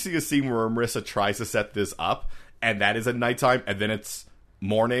we actually see a scene where Marissa tries to set this up, and that is at nighttime, and then it's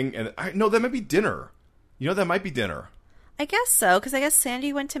morning, and... No, that might be dinner. That might be dinner. I guess so, because I guess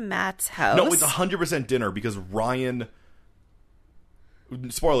Sandy went to Matt's house. No, it's 100% dinner, because Ryan...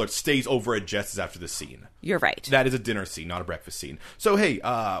 spoiler alert, stays over at Jess's after this scene. You're right. That is a dinner scene, not a breakfast scene. So, hey,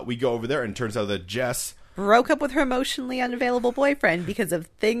 we go over there, and it turns out that Jess... broke up with her emotionally unavailable boyfriend because of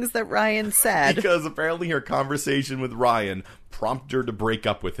things that Ryan said. Because apparently her conversation with Ryan prompted her to break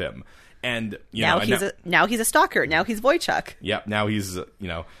up with him. And, now he's a stalker. Now he's Wojciech. Yep, now he's,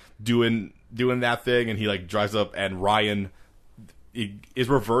 doing that thing, and he, like, drives up, and Ryan is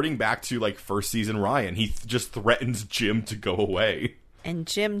reverting back to like first season Ryan. He just threatens Jim to go away. And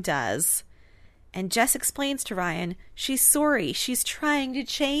Jim does. And Jess explains to Ryan, she's sorry. She's trying to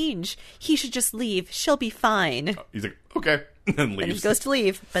change. He should just leave. She'll be fine. He's like, okay. And leaves. And he goes to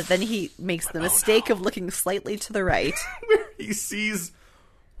leave, but then he makes the mistake of looking slightly to the right. Where he sees,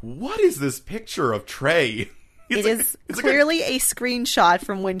 what is this picture of Trey? It is clearly a screenshot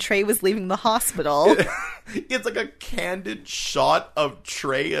from when Trey was leaving the hospital. It's like a candid shot of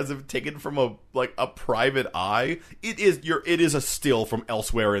Trey as if taken from a private eye. It is a still from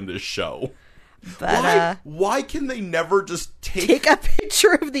elsewhere in this show. But why can they never just take a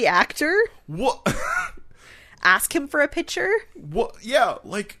picture of the actor? What? Ask him for a picture? What? Yeah,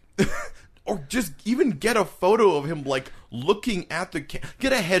 like, or just even get a photo of him like looking at the get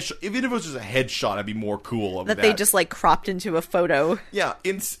a headshot. Even if it was just a headshot, I'd be more cool of that. They just like cropped into a photo. Yeah.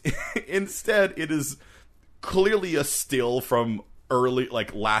 Instead, it is clearly a still from early,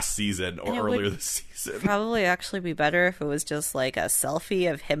 like last season or earlier this season. Probably actually be better if it was just like a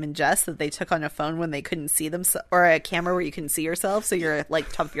selfie of him and Jess that they took on a phone when they couldn't see them, or a camera where you can see yourself, so your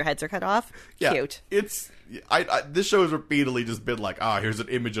like top of your heads are cut off. Yeah, cute. It's this show has repeatedly just been like, here's an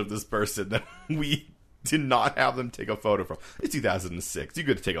image of this person that we did not have them take a photo from. It's 2006. You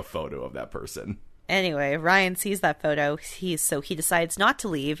could take a photo of that person. Anyway, Ryan sees that photo. He decides not to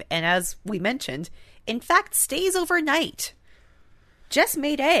leave, and as we mentioned, in fact, stays overnight. Jess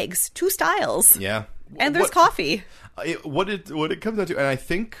made eggs, 2 styles. Yeah. And there's coffee. What it comes down to, and I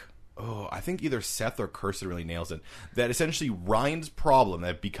think either Seth or Kirsten really nails it, that essentially Ryan's problem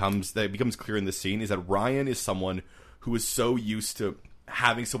that becomes clear in the scene is that Ryan is someone who is so used to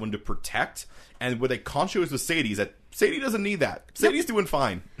having someone to protect, and what they conscious with Sadie is that Sadie doesn't need that. Sadie's doing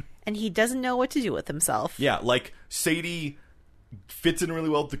fine. And he doesn't know what to do with himself. Yeah, like Sadie fits in really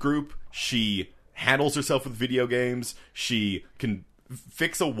well with the group. She handles herself with video games. She can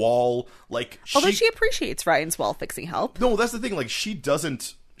fix a wall, although she appreciates Ryan's wall fixing help. No, that's the thing. Like, she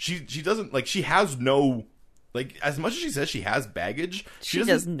doesn't like, she has no, like, as much as she says she has baggage, she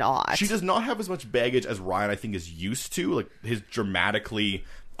does not. She does not have as much baggage as Ryan, I think, is used to. Like, his dramatically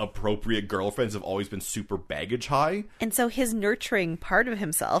appropriate girlfriends have always been super baggage high, and so his nurturing part of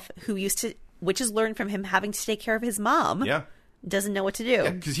himself, which is learned from him having to take care of his mom. Yeah. Doesn't know what to do.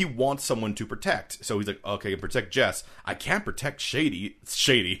 Because he wants someone to protect. So he's like, okay, I can protect Jess. I can't protect Shady.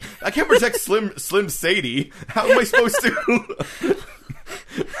 I can't protect Slim Sadie. How am I supposed to?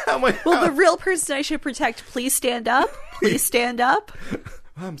 The real person I should protect, please stand up. Please stand up.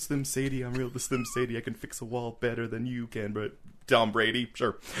 I'm Slim Sadie. I'm the Slim Sadie. I can fix a wall better than you can, but Tom Brady,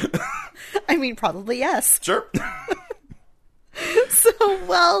 sure. I mean, probably yes. Sure. So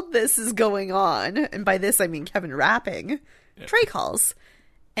while this is going on, and by this I mean Kevin rapping, Trey calls,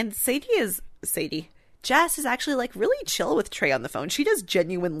 and Jess is actually like really chill with Trey on the phone. She does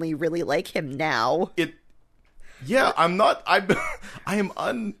genuinely really like him now.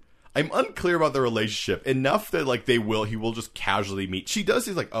 I'm unclear about the relationship enough that like he will just casually meet. She does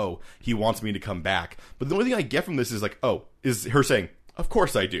say like, oh, he wants me to come back, but the only thing I get from this is like, is her saying, of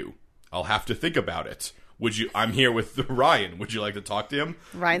course I do. I'll have to think about it. I'm here with Ryan. Would you like to talk to him?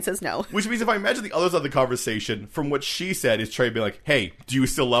 Ryan says no. Which means if I imagine the others of the conversation, from what she said, is Trey being like, hey, do you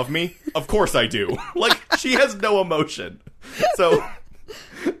still love me? Of course I do. Like, she has no emotion. So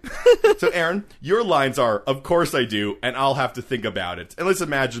Aaron, your lines are, of course I do, and I'll have to think about it. And let's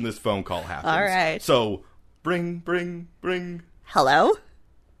imagine this phone call happens. All right. So, bring. Hello?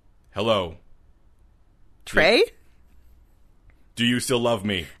 Hello. Trey? Do you still love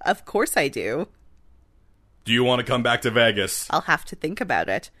me? Of course I do. Do you want to come back to Vegas? I'll have to think about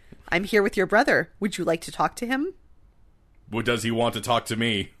it. I'm here with your brother. Would you like to talk to him? Well, does he want to talk to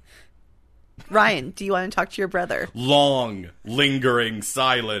me? Ryan, do you want to talk to your brother? Long, lingering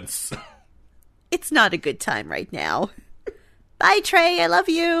silence. It's not a good time right now. Bye, Trey. I love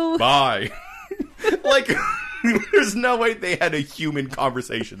you. Bye. Like, there's no way they had a human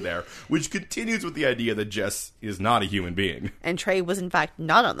conversation there, which continues with the idea that Jess is not a human being. And Trey was, in fact,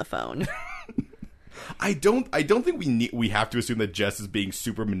 not on the phone. I don't think we have to assume that Jess is being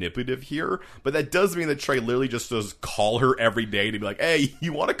super manipulative here, but that does mean that Trey literally just does call her every day to be like, hey,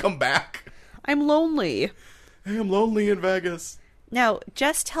 you want to come back? I'm lonely. Hey, I'm lonely in Vegas. Now,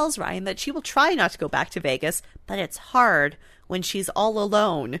 Jess tells Ryan that she will try not to go back to Vegas, but it's hard when she's all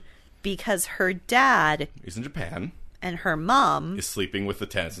alone because her dad is in Japan and her mom is sleeping with the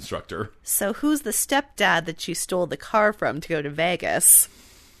tennis instructor. So who's the stepdad that she stole the car from to go to Vegas?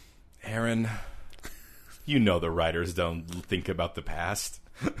 Aaron, you know the writers don't think about the past.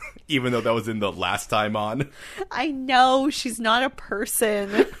 Even though that was in the last time on. I know, she's not a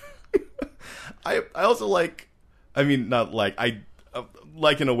person. I also like, I mean, not like,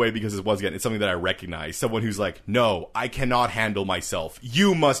 like in a way because once again, it's something that I recognize. Someone who's like, no, I cannot handle myself.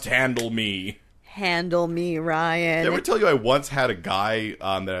 You must handle me. Handle me, Ryan. Did I ever tell you I once had a guy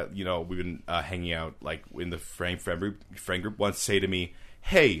that, you know, we've been hanging out like in the friend group once say to me,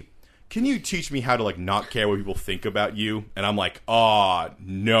 hey, can you teach me how to like not care what people think about you? And I'm like, oh,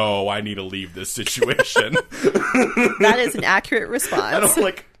 no, I need to leave this situation. That is an accurate response. And I'm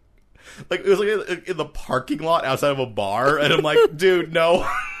like it was like in the parking lot outside of a bar. And I'm like, dude, no,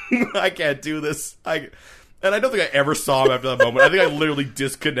 I can't do this. And I don't think I ever saw him after that moment. I think I literally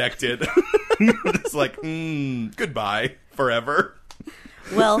disconnected. It's like, goodbye forever.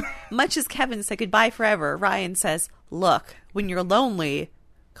 Well, much as Kevin said goodbye forever, Ryan says, look, when you're lonely,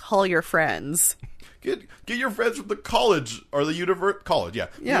 call your friends. Get your friends from the college or the college, yeah.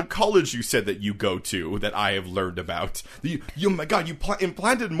 The college you said that you go to that I have learned about. My God, you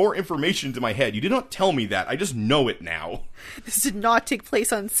implanted more information into my head. You did not tell me that. I just know it now. This did not take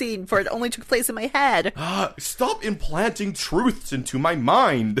place on scene, for it only took place in my head. Stop implanting truths into my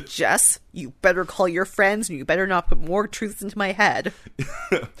mind. Jess, you better call your friends, and you better not put more truths into my head.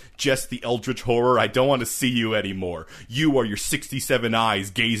 Jess the Eldritch Horror, I don't want to see you anymore. You are your 67 eyes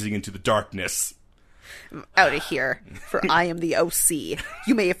gazing into the darkness. Out of here, for I am the OC.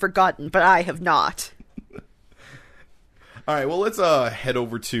 You may have forgotten, but I have not. All right, well, let's head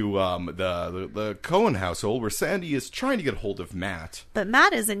over to the Cohen household, where Sandy is trying to get hold of Matt. But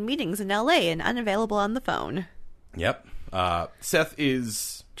Matt is in meetings in L.A. and unavailable on the phone. Yep. Seth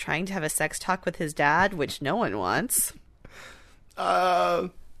is trying to have a sex talk with his dad, which no one wants. Yeah,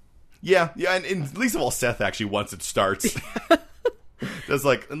 and least of all, Seth actually once it starts. Just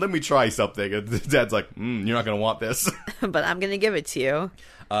like, let me try something. And the dad's like, you're not going to want this. But I'm going to give it to you.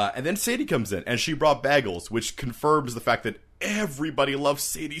 And then Sadie comes in, and she brought bagels, which confirms the fact that everybody loves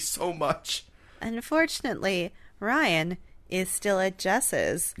Sadie so much. Unfortunately, Ryan is still at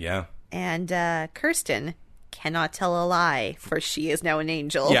Jess's. Yeah. And Kirsten cannot tell a lie, for she is now an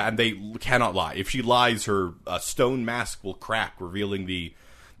angel. Yeah, and they cannot lie. If she lies, her stone mask will crack, revealing the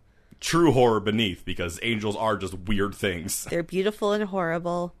true horror beneath, because angels are just weird things. They're beautiful and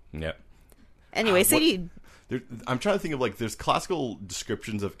horrible. Yep. Anyway, Sadie... I'm trying to think of, like, there's classical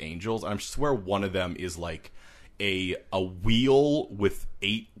descriptions of angels. I swear one of them is, like, a wheel with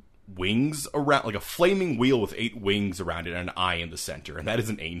 8 wings around, like a flaming wheel with 8 wings around it and an eye in the center, and that is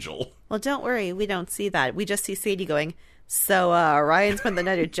an angel. Well, don't worry, we don't see that. We just see Sadie going, so, Ryan spent the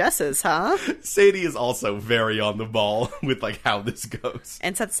night at Jess's, huh? Sadie is also very on the ball with, like, how this goes.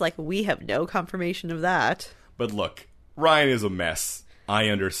 And Seth's like, we have no confirmation of that. But look, Ryan is a mess. I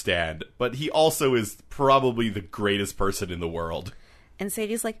understand. But he also is probably the greatest person in the world. And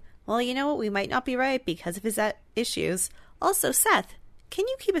Sadie's like, well, you know what? We might not be right because of his issues. Also, Seth, can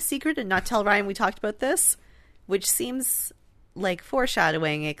you keep a secret and not tell Ryan we talked about this? Which seems like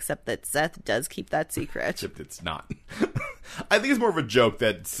foreshadowing, except that Seth does keep that secret. Except it's not. I think it's more of a joke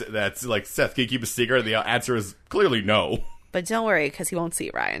that's like, Seth, can you keep a secret? And the answer is clearly no. But don't worry, because he won't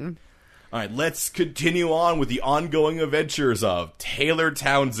see Ryan. All right, let's continue on with the ongoing adventures of Taylor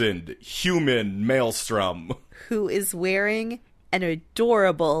Townsend, human maelstrom. Who is wearing an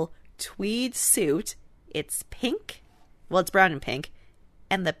adorable tweed suit. It's pink. Well, it's brown and pink.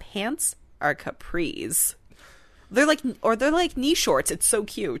 And the pants are capris. They're like knee shorts. It's so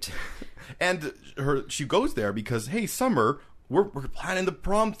cute. And she goes there because, hey, Summer, we're planning the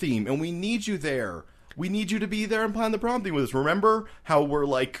prom theme, and we need you there. We need you to be there and plan the prom theme with us. Remember how we're,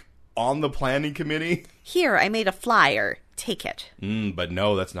 like, on the planning committee? Here, I made a flyer. Take it. But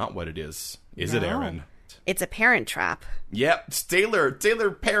no, that's not what it is. Is it, Aaron? It's a parent trap. Yep,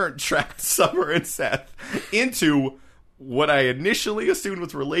 Taylor parent trapped Summer and Seth into what I initially assumed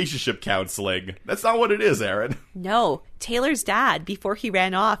was relationship counseling. That's not what it is, Aaron. No, Taylor's dad, before he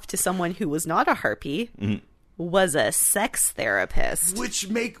ran off to someone who was not a harpy, was a sex therapist.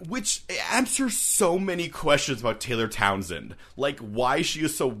 Which answers so many questions about Taylor Townsend. Like, why she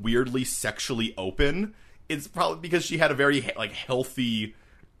is so weirdly sexually open. It's probably because she had a very, like, healthy,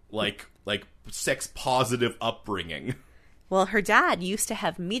 like sex-positive upbringing. Well, her dad used to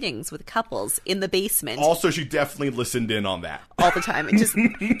have meetings with couples in the basement. Also, she definitely listened in on that. All the time.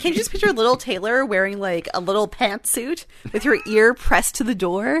 Can you just picture little Taylor wearing, like, a little pantsuit with her ear pressed to the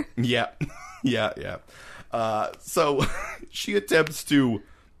door? Yeah. Yeah. So she attempts to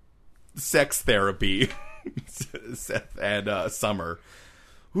sex therapy Seth and Summer.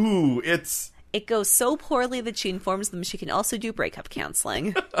 Ooh, it goes so poorly that she informs them she can also do breakup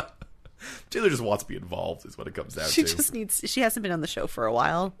counseling. Taylor just wants to be involved, is what it comes down to. She hasn't been on the show for a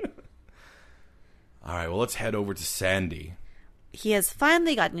while. All right, well, let's head over to Sandy. He has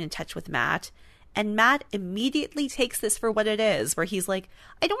finally gotten in touch with Matt, And Matt immediately takes this for what it is, where he's like,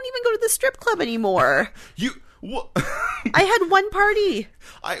 I don't even go to the strip club anymore. I had one party.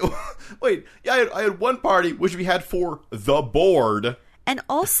 I had one party, which we had for the board. And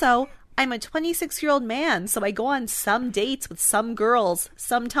also, I'm a 26-year-old man, so I go on some dates with some girls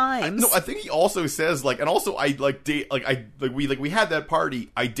sometimes. I think he also says, like, and also I, like, we had that party,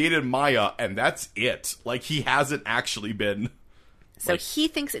 I dated Maya, and that's it. Like, he hasn't actually been. So he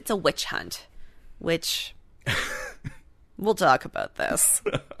thinks it's a witch hunt, which we'll talk about this.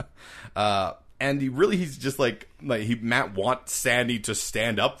 And he's just Matt wants Sandy to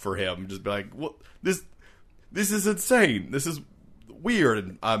stand up for him. Just be like, well, this is insane. This is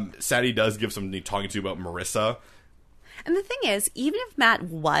weird. And Sadie does give some talking to about Marissa. And the thing is, even if Matt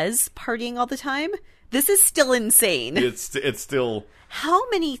was partying all the time, this is still insane. It's still... How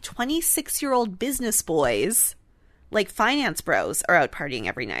many 26-year-old business boys, like finance bros, are out partying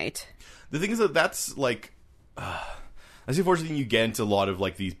every night? The thing is that's like... That's the unfortunate thing. You get into a lot of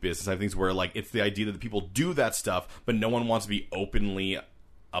like these business type things where like it's the idea that the people do that stuff, but no one wants to be openly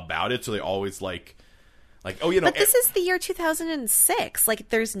about it, so they always like oh, you know. But this is the year 2006. Like,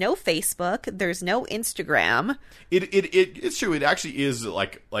 there's no Facebook, there's no Instagram. It's true. It actually is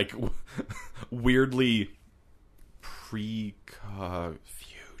like weirdly future.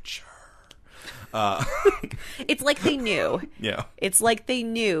 It's like they knew. Yeah. It's like they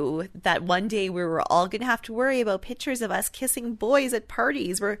knew that one day we were all going to have to worry about pictures of us kissing boys at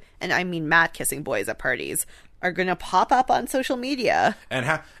parties. And I mean Matt kissing boys at parties are going to pop up on social media. And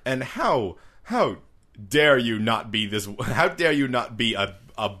how dare you not be this? How dare you not be a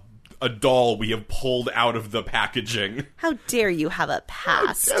doll we have pulled out of the packaging? How dare you have a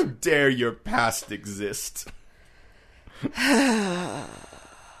past? How dare your past exist?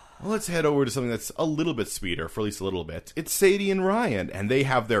 Well, let's head over to something that's a little bit sweeter, for at least a little bit. It's Sadie and Ryan, and they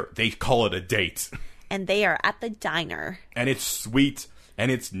call it a date. And they are at the diner. And it's sweet,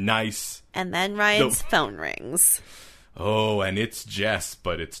 and it's nice. And then Ryan's phone rings. Oh, and it's Jess,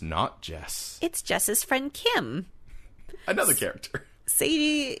 but it's not Jess. It's Jess's friend Kim. Another character.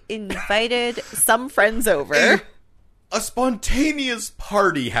 Sadie invited some friends over. A spontaneous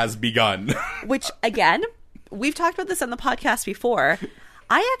party has begun. Which, again, we've talked about this on the podcast before.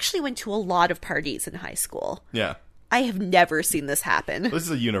 I actually went to a lot of parties in high school. Yeah. I have never seen this happen. This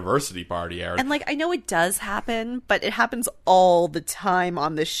is a university party, Aaron. And, like, I know it does happen, but it happens all the time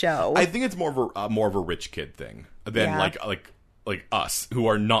on the show. I think it's more of a rich kid thing than, like us, who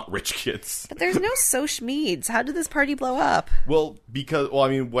are not rich kids. But there's no social meds. How did this party blow up? Well, I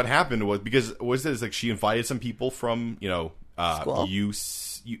mean, what happened was, because, like, she invited some people from, you know, School?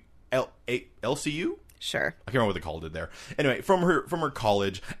 LCU? Sure. I can't remember what they called it there. Anyway, from her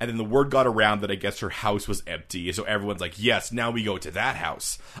college, and then the word got around that I guess her house was empty, so everyone's like, yes, now we go to that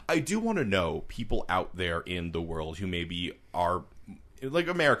house. I do want to know, people out there in the world who maybe are, like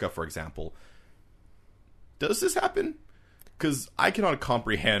America, for example, does this happen? Because I cannot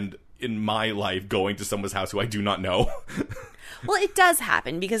comprehend in my life going to someone's house who I do not know. Well, it does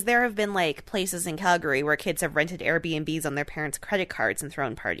happen, because there have been, like, places in Calgary where kids have rented Airbnbs on their parents' credit cards and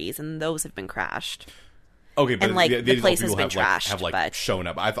thrown parties, and those have been crashed. Okay, but and, like, the place has been trashed. Have shown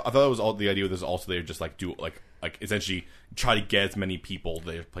up. I thought it was all the idea was also they just like do like essentially try to get as many people to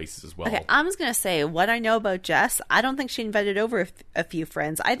their places as well. Okay, I'm just gonna say what I know about Jess. I don't think she invited over a few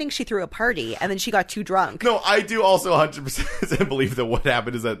friends. I think she threw a party and then she got too drunk. No, I do also 100% believe that what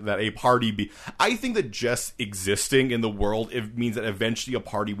happened is that a party. I think that Jess existing in the world, it means that eventually a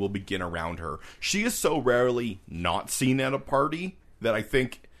party will begin around her. She is so rarely not seen at a party that I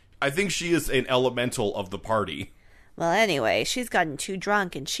think she is an elemental of the party. Well, anyway, she's gotten too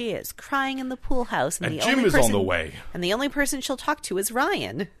drunk and she is crying in the pool house. And Jim is on the way. And the only person she'll talk to is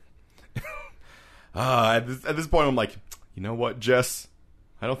Ryan. At this point, I'm like, you know what, Jess?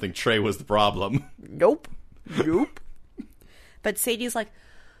 I don't think Trey was the problem. Nope. But Sadie's like,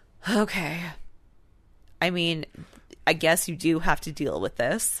 okay. I mean, I guess you do have to deal with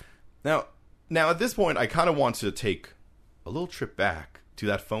this. Now at this point, I kind of want to take a little trip back to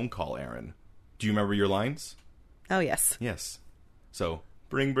that phone call, Aaron. Do you remember your lines? Oh, yes. Yes. So,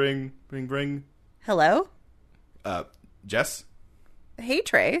 bring. Hello? Jess? Hey,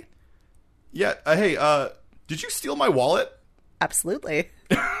 Trey. Yeah, hey, did you steal my wallet? Absolutely.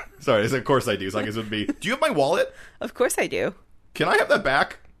 Sorry, of course I do. So I guess it would be, do you have my wallet? Of course I do. Can I have that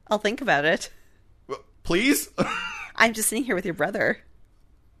back? I'll think about it. Please? I'm just sitting here with your brother.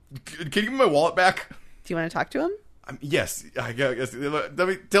 Can you give me my wallet back? Do you want to talk to him? Yes. I guess. Let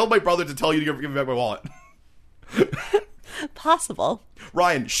me tell my brother to tell you to give me back my wallet. Possible.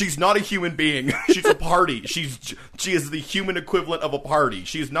 Ryan, she's not a human being. She's a party. She is the human equivalent of a party.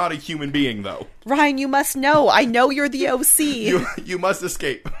 She's not a human being, though. Ryan, you must know. I know you're the OC. You must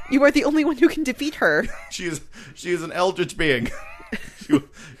escape. You are the only one who can defeat her. She is an eldritch being.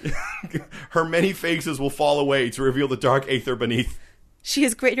 Her many faces will fall away to reveal the dark aether beneath. She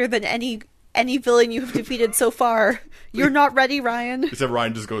is greater than any villain you have defeated so far. You're not ready, Ryan. Except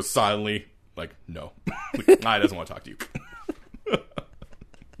Ryan just goes silently, like, no. I doesn't want to talk to you.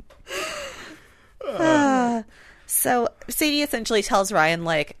 So Sadie essentially tells Ryan,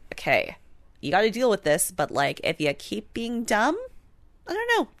 like, okay, you got to deal with this, but, like, if you keep being dumb, I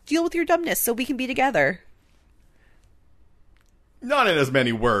don't know, deal with your dumbness so we can be together. Not in as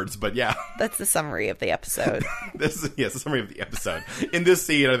many words, but yeah. That's the summary of the episode. Yes, the summary of the episode. In this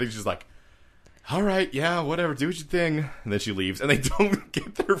scene, I think she's like, all right, yeah, whatever, do what you think. And then she leaves, and they don't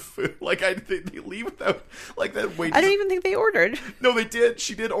get their food. Like, I think they leave without, like, that wait. I don't even think they ordered. No, they did.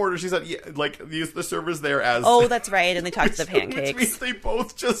 She did order. She said, yeah, like, the server's there as... Oh, that's right, and they talked to the pancakes. Which means they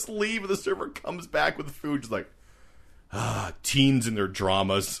both just leave, and the server comes back with the food, just like, teens and their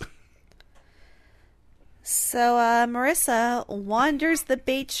dramas. So, Marissa wanders the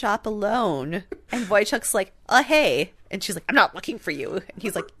bait shop alone, and Wojciech's like, hey. And she's like, I'm not looking for you. And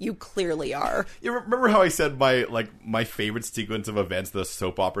he's like, you clearly are. You remember how I said my favorite sequence of events, the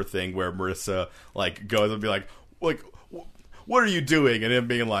soap opera thing, where Marissa, like, goes and be like, what are you doing? And him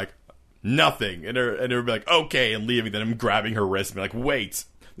being like, nothing. And her be like, okay, and leaving. Then him grabbing her wrist and be like, wait.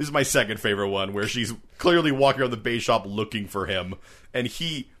 This is my second favorite one, where she's clearly walking around the bait shop looking for him. And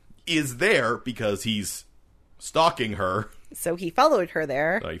he is there because he's stalking her. So he followed her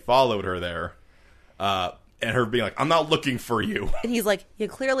there. And her being like, I'm not looking for you. And he's like, you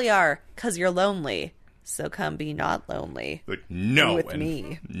clearly are, because you're lonely. So come be not lonely. Like, no. With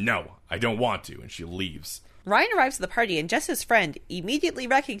me. No, I don't want to. And she leaves. Ryan arrives at the party, and Jess's friend immediately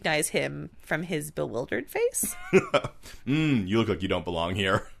recognizes him from his bewildered face. You look like you don't belong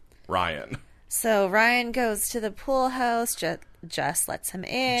here. Ryan. So Ryan goes to the pool house. Jess lets him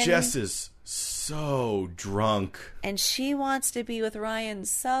in. Jess is so drunk. And she wants to be with Ryan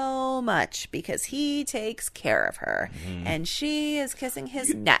so much because he takes care of her. Mm-hmm. And she is kissing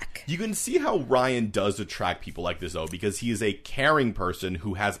his neck. You can see how Ryan does attract people like this, though, because he is a caring person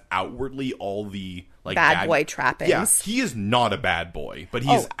who has outwardly all the bad boy trappings. Yeah, he is not a bad boy, but he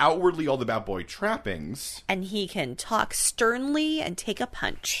has outwardly all the bad boy trappings. And he can talk sternly and take a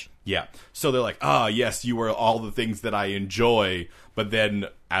punch. Yeah. So they're like, yes, you are all the things that I enjoy. But then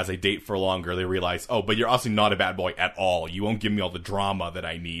as they date for longer, they realize, but you're also not a bad boy at all. You won't give me all the drama that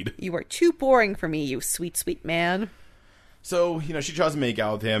I need. You are too boring for me, you sweet, sweet man. So, she tries to make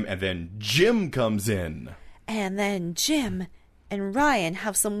out with him, and then Jim comes in. And then Jim and Ryan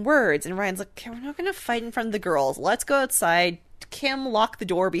have some words, and Ryan's like, okay, we're not going to fight in front of the girls. Let's go outside. Kim, lock the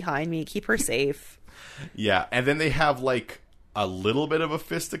door behind me. Keep her safe. Yeah, and then they have, a little bit of a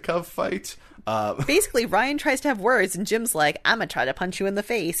fisticuff fight. Basically, Ryan tries to have words, and Jim's like, I'm gonna try to punch you in the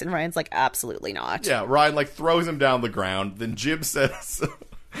face. And Ryan's like, absolutely not. Yeah, Ryan, throws him down the ground. Then Jim says,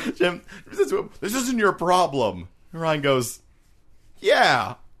 this isn't your problem. And Ryan goes,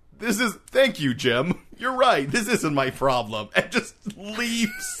 yeah, thank you, Jim. You're right. This isn't my problem. And just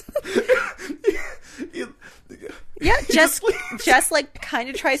leaves. Jess kind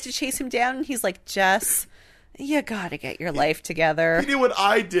of tries to chase him down, and he's like, Jess, you gotta get your life together. You knew what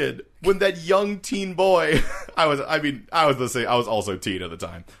I did when that young teen boy. I was also teen at the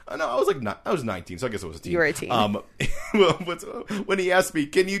time. No, I was 19, so I guess I was a teen. You were a teen. When he asked me,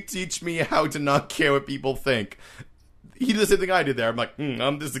 "Can you teach me how to not care what people think?" He did the same thing I did there. I'm like,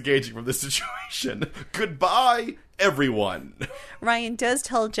 I'm disengaging from this situation. Goodbye, everyone. Ryan does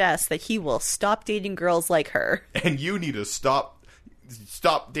tell Jess that he will stop dating girls like her, and you need to stop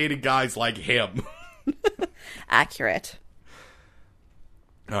dating guys like him. Accurate.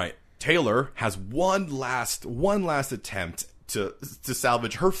 All right. Taylor has one last attempt to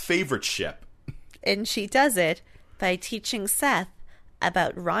salvage her favorite ship. And she does it by teaching Seth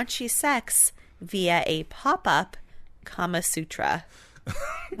about raunchy sex via a pop-up Kama Sutra,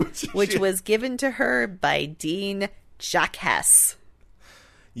 which was given to her by Dean Jacques.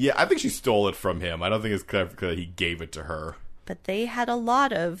 Yeah, I think she stole it from him. I don't think it's clever because he gave it to her. But they had a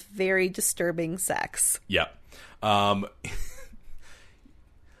lot of very disturbing sex. Yeah. I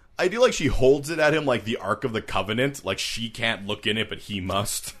do like she holds it at him like the Ark of the Covenant. Like she can't look in it, but he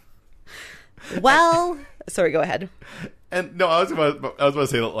must. Well, sorry, go ahead. And no, I was about to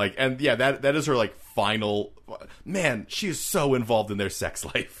say that is her final. Man, she is so involved in their sex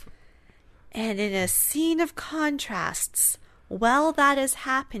life. And in a scene of contrasts, while that is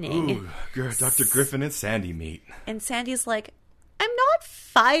happening... Ooh, Dr. Griffin and Sandy meet. And Sandy's like, I'm not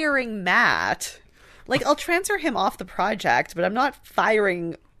firing Matt. Like, I'll transfer him off the project, but I'm not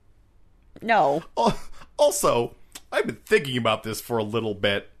firing... No. Also, I've been thinking about this for a little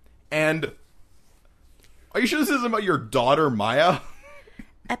bit, and... Are you sure this isn't about your daughter, Maya?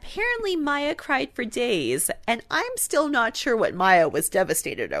 Apparently, Maya cried for days, and I'm still not sure what Maya was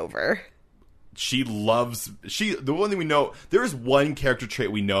devastated over. The one thing we know, there is one character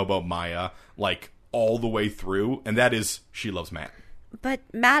trait we know about Maya, like, all the way through, and that is she loves Matt. But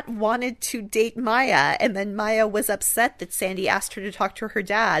Matt wanted to date Maya, and then Maya was upset that Sandy asked her to talk to her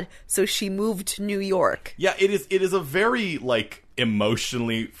dad, so she moved to New York. Yeah, it is a very, like,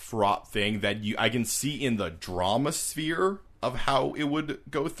 emotionally fraught thing that I can see in the drama sphere of how it would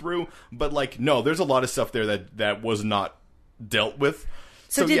go through, but, like, no, there's a lot of stuff there that was not dealt with.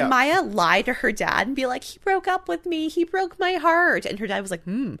 So did Maya lie to her dad and be like, he broke up with me, he broke my heart, and her dad was like,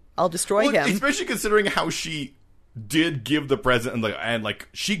 I'll destroy him. Especially considering how she did give the present and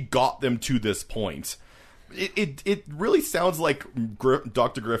she got them to this point. It really sounds like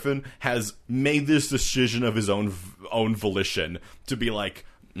Dr. Griffin has made this decision of his own volition to be like,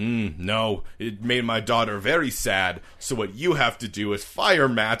 no, it made my daughter very sad, so what you have to do is fire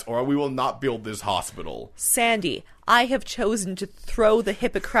Matt or we will not build this hospital. Sandy, I have chosen to throw the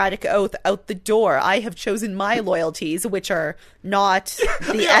Hippocratic Oath out the door. I have chosen my loyalties, which are not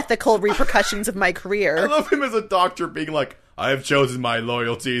the ethical repercussions of my career. I love him as a doctor being like, I have chosen my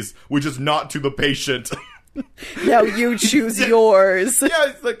loyalties, which is not to the patient. Now you choose yours. Yeah,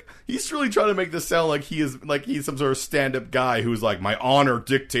 it's like he's really trying to make this sound like he's some sort of stand-up guy who's like, my honor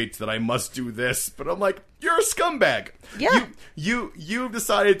dictates that I must do this. But I'm like, you're a scumbag. Yeah. You've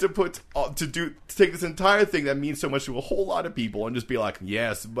decided to take this entire thing that means so much to a whole lot of people and just be like,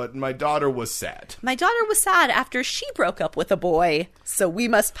 yes, but my daughter was sad. My daughter was sad after she broke up with a boy, so we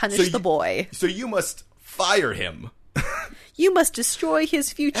must punish the boy. So you must fire him. You must destroy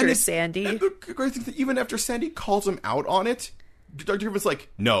his future, Sandy. And the great thing is that even after Sandy calls him out on it, Dr. Griffin's like,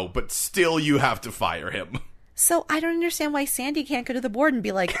 no, but still you have to fire him. So I don't understand why Sandy can't go to the board and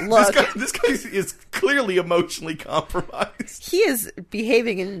be like, look. This guy is clearly emotionally compromised. He is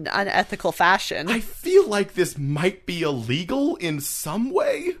behaving in an unethical fashion. I feel like this might be illegal in some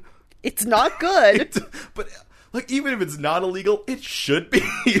way. It's not good. But... like, even if it's not illegal, it should be.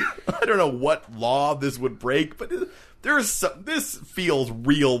 I don't know what law this would break, but this feels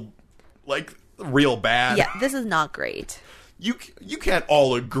real bad. Yeah, this is not great. You can't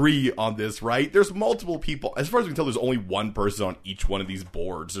all agree on this, right? There's multiple people. As far as we can tell, there's only one person on each one of these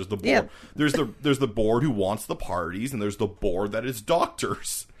boards. There's the board. Yeah. There's the board who wants the parties, and there's the board that is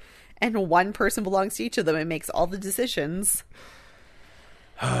doctors. And one person belongs to each of them and makes all the decisions.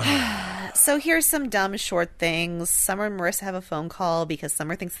 So here's some dumb short things. Summer and Marissa have a phone call because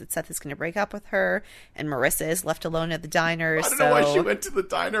Summer thinks that Seth is going to break up with her, and Marissa is left alone at the diner. I don't know why she went to the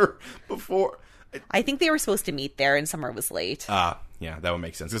diner before. I think they were supposed to meet there, and Summer was late. Yeah, that would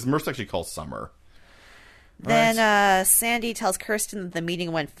make sense. Because Marissa actually calls Summer. Then Sandy tells Kirsten that the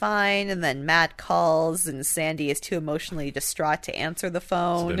meeting went fine, and then Matt calls, and Sandy is too emotionally distraught to answer the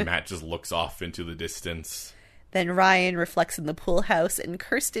phone. So then Matt just looks off into the distance. Then Ryan reflects in the pool house, and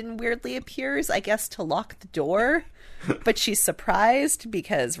Kirsten weirdly appears, I guess, to lock the door. But she's surprised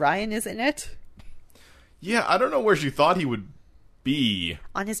because Ryan is in it. Yeah, I don't know where she thought he would be.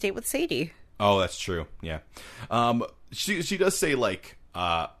 On his date with Sadie. Oh, that's true. Yeah. She does say, like,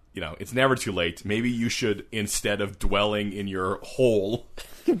 it's never too late. Maybe you should, instead of dwelling in your hole...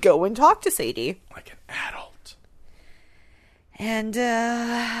 go and talk to Sadie. Like an adult. And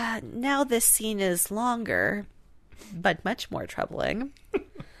now this scene is longer... but much more troubling.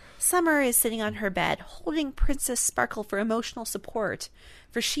 Summer is sitting on her bed, holding Princess Sparkle for emotional support,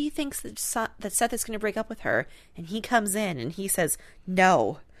 for she thinks that Seth is going to break up with her, and he comes in and he says,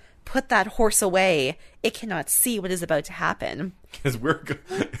 no, put that horse away. It cannot see what is about to happen. Because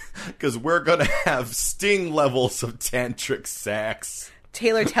we're going to have Sting levels of tantric sex.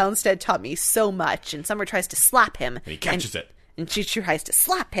 Taylor Townstead taught me so much, and Summer tries to slap him. And he catches it. And she tries to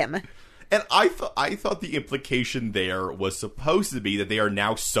slap him. And I thought the implication there was supposed to be that they are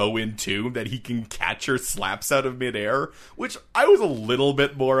now so in tune that he can catch her slaps out of midair, which I was a little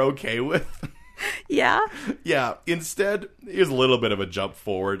bit more okay with. Yeah? Yeah. Instead, here's a little bit of a jump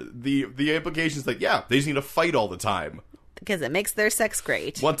forward. The implication is like, yeah, they just need to fight all the time. Because it makes their sex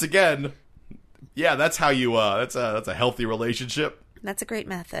great. Once again, yeah, that's how you, that's a healthy relationship. That's a great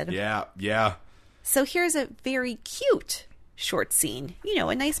method. Yeah. So here's a very cute short scene.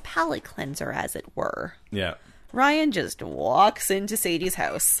 A nice palate cleanser, as it were. Yeah. Ryan just walks into Sadie's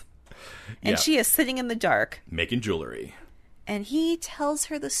house. And she is sitting in the dark. Making jewelry. And he tells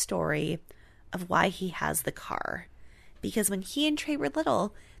her the story of why he has the car. Because when he and Trey were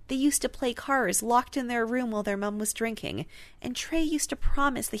little, they used to play cars locked in their room while their mom was drinking. And Trey used to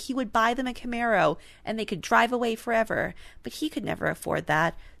promise that he would buy them a Camaro and they could drive away forever. But he could never afford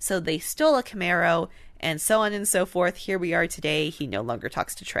that. So they stole a Camaro and so on and so forth. Here we are today. He no longer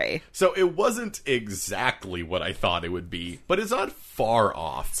talks to Trey. So it wasn't exactly what I thought it would be, but it's not far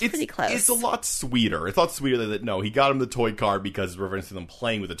off. It's pretty close. It's a lot sweeter. It's a lot sweeter that, no, he got him the toy car because it's referencing them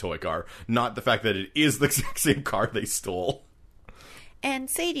playing with the toy car, not the fact that it is the exact same car they stole. And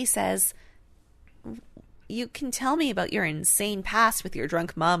Sadie says, you can tell me about your insane past with your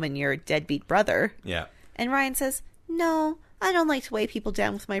drunk mom and your deadbeat brother. Yeah. And Ryan says, no, I don't like to weigh people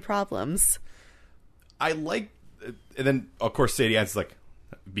down with my problems. I like, and then, of course, Sadie answers, like,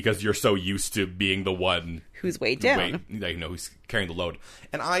 because you're so used to being the one who's weighed down. Who's carrying the load.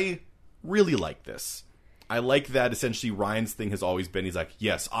 And I really like this. I like that essentially Ryan's thing has always been, he's like,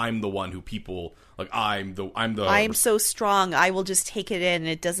 yes, I'm the one who people, like, I'm so strong, I will just take it in,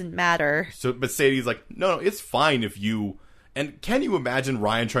 it doesn't matter. So, but Sadie's like, no, it's fine if you, and can you imagine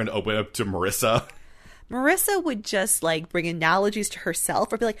Ryan trying to open up to Marissa? Marissa would just, like, bring analogies to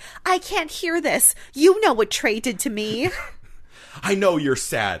herself or be like, I can't hear this. You know what Trey did to me. I know you're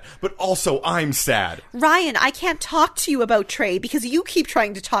sad, but also I'm sad. Ryan, I can't talk to you about Trey because you keep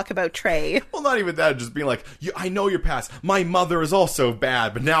trying to talk about Trey. Well, not even that, just being like, I know your past. My mother is also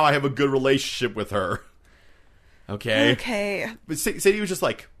bad, but now I have a good relationship with her. Okay? But Sadie was just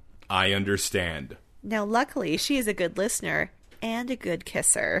like, I understand. Now, luckily, she is a good listener and a good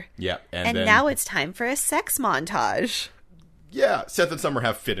kisser. Yeah. And then, now it's time for a sex montage. Yeah, Seth and Summer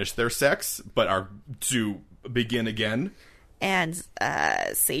have finished their sex, but are to begin again. And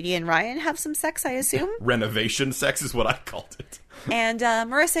Sadie and Ryan have some sex, I assume. Renovation sex is what I called it. And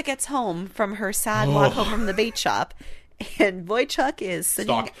Marissa gets home from her sad walk home from the bait shop. And Wojciech is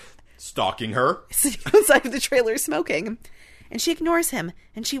stalking her. Sitting outside of the trailer smoking. And she ignores him.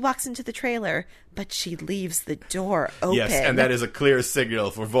 And she walks into the trailer. But she leaves the door open. Yes, and that is a clear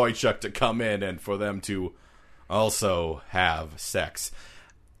signal for Wojciech to come in and for them to also have sex.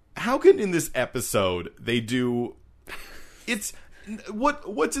 How can in this episode they do... It's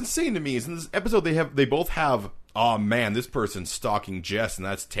what's insane to me is in this episode they both have, oh man, this person's stalking Jess and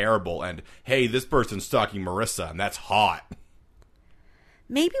that's terrible, and hey, this person's stalking Marissa and that's hot.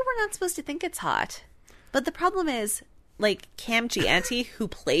 Maybe we're not supposed to think it's hot, but the problem is, like, Cam Gianti, who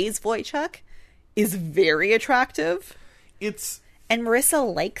plays Wojciech, is very attractive. And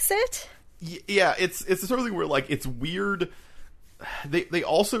Marissa likes it. Yeah, it's the sort of thing where, like, it's weird. They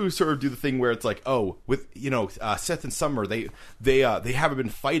also sort of do the thing where it's like, oh, with Seth and Summer, they haven't been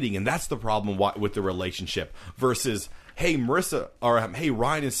fighting, and that's the problem with the relationship. Versus, hey, Marissa or hey,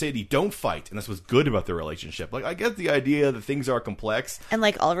 Ryan and Sadie don't fight, and that's what's good about the relationship. Like, I get the idea that things are complex, and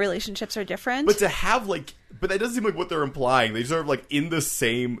like all relationships are different. But to have but that doesn't seem like what they're implying. They sort of like in the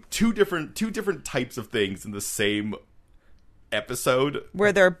same two different types of things in the same episode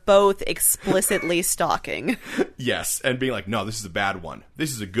where they're both explicitly stalking. Yes, and being like, no, this is a bad one.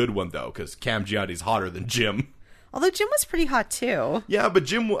 This is a good one though, because Cam Gianti's hotter than Jim. Although Jim was pretty hot too. Yeah, but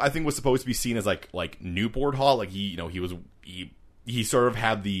Jim I think was supposed to be seen as like Newport hot. Like he sort of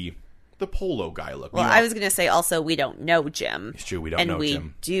had the polo guy look. Well, I was going to say also we don't know Jim. It's true, we don't know Jim. And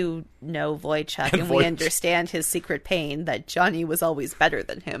we do know Wojciech, and we understand his secret pain that Johnny was always better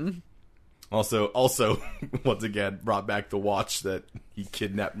than him. Also, once again, brought back the watch that he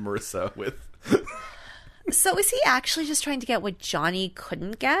kidnapped Marissa with. So is he actually just trying to get what Johnny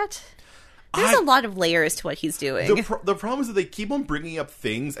couldn't get? There's a lot of layers to what he's doing. The problem is that they keep on bringing up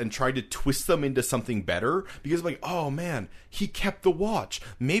things and try to twist them into something better. Because I'm like, oh man, he kept the watch.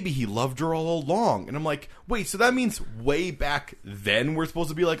 Maybe he loved her all along. And I'm like, wait, so that means way back then we're supposed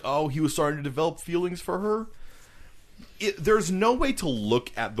to be like, oh, he was starting to develop feelings for her? There's no way to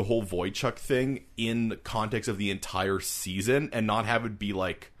look at the whole Wojciech thing in the context of the entire season and not have it be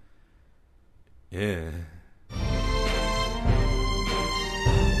like, eh.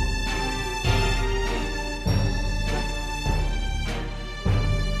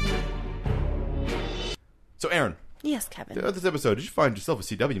 So, Aaron. Yes, Kevin. Throughout this episode, did you find yourself a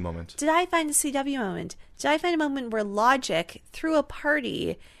CW moment? Did I find a CW moment? Did I find a moment where Logic threw a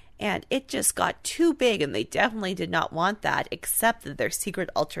party and it just got too big and they definitely did not want that, except that their secret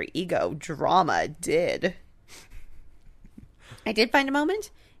alter ego drama did? I did find a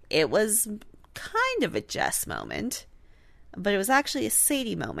moment. It was kind of a Jess moment, but it was actually a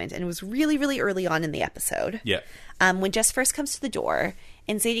Sadie moment, and it was really, really early on in the episode. Yeah. When Jess first comes to the door,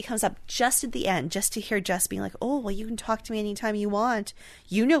 and Sadie comes up just at the end, just to hear Jess being like, oh, well, you can talk to me anytime you want.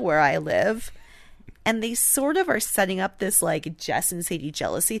 You know where I live. And they sort of are setting up this, like, Jess and Sadie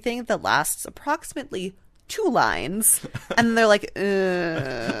jealousy thing that lasts approximately 2 lines. And then they're like,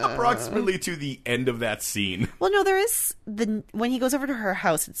 approximately to the end of that scene. Well, no, there is when he goes over to her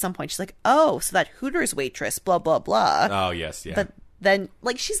house at some point, she's like, oh, so that Hooters waitress, blah, blah, blah. Oh, yes, yeah. But then,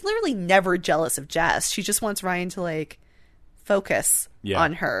 like, she's literally never jealous of Jess. She just wants Ryan to, like, focus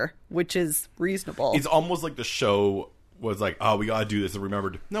on her, which is reasonable. It's almost like the show was like, oh, we gotta do this, and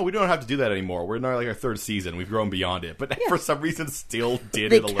remembered, no, we don't have to do that anymore. We're in our, like, our 3rd season. We've grown beyond it. But for some reason, still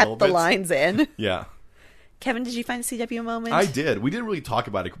did it a little bit. They kept the lines in. Yeah. Kevin, did you find a CW moment? I did. We didn't really talk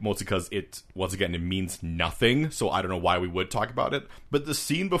about it, mostly because once again, it means nothing, so I don't know why we would talk about it. But the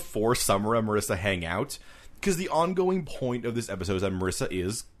scene before Summer and Marissa hang out, because the ongoing point of this episode is that Marissa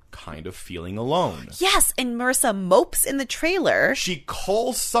is kind of feeling alone. Yes, and Marissa mopes in the trailer. She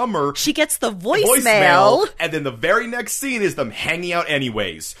calls Summer. She gets the voicemail. And then the very next scene is them hanging out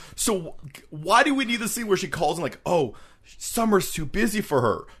anyways. So why do we need the scene where she calls and like, oh, Summer's too busy for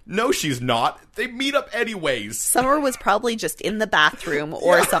her? No, she's not. They meet up anyways. Summer was probably just in the bathroom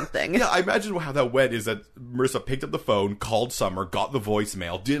or something. Yeah, I imagine how that went is that Marissa picked up the phone, called Summer, got the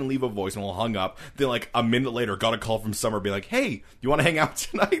voicemail, didn't leave a voicemail, hung up. Then, like, a minute later, got a call from Summer being like, hey, you want to hang out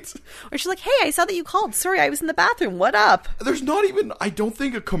tonight? Or she's like, hey, I saw that you called. Sorry, I was in the bathroom. What up? There's not even, I don't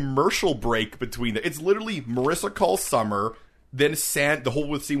think, a commercial break between that. It's literally Marissa calls Summer, then the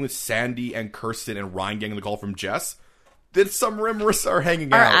whole scene with Sandy and Kirsten and Ryan getting the call from Jess. Then Summer and Marissa are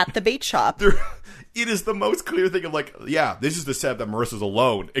hanging out. At the bait shop. It is the most clear thing of like, yeah, this is the set that Marissa's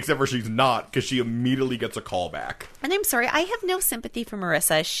alone, except for she's not, because she immediately gets a call back. And I'm sorry, I have no sympathy for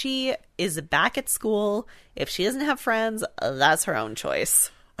Marissa. She is back at school. If she doesn't have friends, that's her own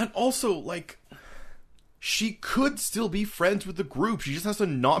choice. And also, like, she could still be friends with the group. She just has to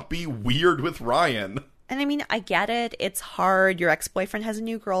not be weird with Ryan. And I mean, I get it. It's hard. Your ex-boyfriend has a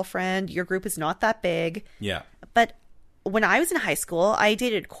new girlfriend. Your group is not that big. Yeah. But when I was in high school, I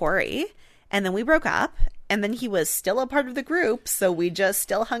dated Corey, and then we broke up, and then he was still a part of the group, so we just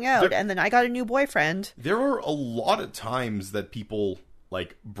still hung out, and then I got a new boyfriend. There are a lot of times that people,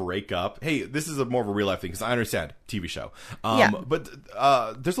 like, break up. Hey, this is more of a real-life thing, because I understand, TV show. But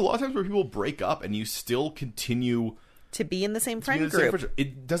there's a lot of times where people break up, and you still continue to be in the same friend group.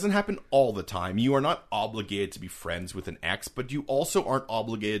 It doesn't happen all the time. You are not obligated to be friends with an ex, but you also aren't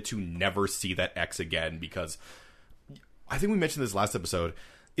obligated to never see that ex again, because I think we mentioned this last episode.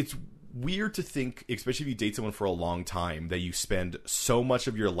 It's weird to think, especially if you date someone for a long time, that you spend so much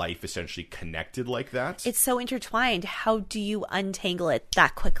of your life essentially connected like that. It's so intertwined. How do you untangle it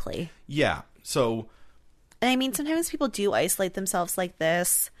that quickly? Yeah. So, and I mean, sometimes people do isolate themselves like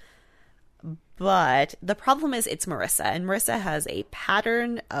this, but the problem is it's Marissa, and Marissa has a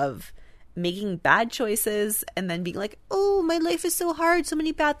pattern of making bad choices and then being like, oh, my life is so hard. So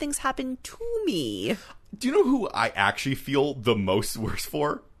many bad things happen to me. Do you know who I actually feel the most worse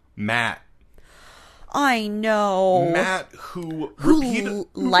for? Matt. I know. Matt, who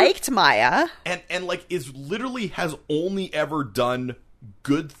liked Maya. And like, is literally has only ever done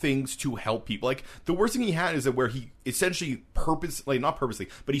good things to help people. Like, the worst thing he had is that where he essentially not purposely,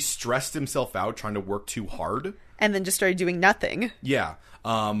 but he stressed himself out trying to work too hard. And then just started doing nothing. Yeah.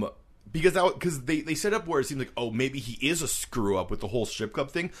 Because they set up where it seems like, oh, maybe he is a screw up with the whole strip club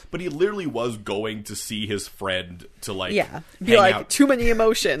thing, but he literally was going to see his friend to like be like out. Too many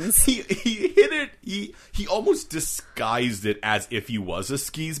emotions. He hit it. He almost disguised it as if he was a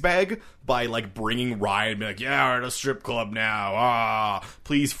skis bag by like bringing Ryan, and be like, yeah, we're at a strip club now.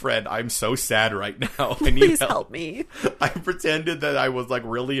 Please, friend, I'm so sad right now. I need Please help me. I pretended that I was like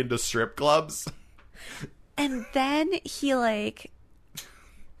really into strip clubs, and then he like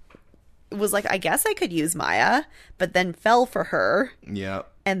was like, I guess I could use Maya, but then fell for her. Yeah.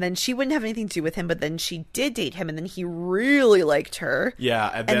 And then she wouldn't have anything to do with him, but then she did date him, and then he really liked her. Yeah.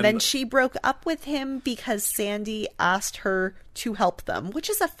 And then she broke up with him because Sandy asked her to help them, which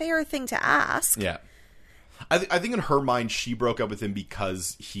is a fair thing to ask. Yeah. I think in her mind, she broke up with him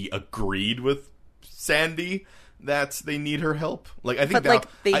because he agreed with Sandy that they need her help. Like, I think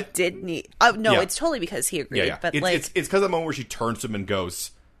they did need... Oh, no, it's totally because he agreed. Yeah. But it's because of the moment where she turns to him and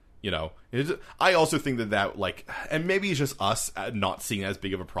goes... You know, I also think that like, and maybe it's just us not seeing it as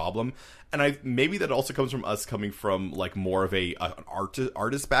big of a problem, and maybe that also comes from us coming from like more of an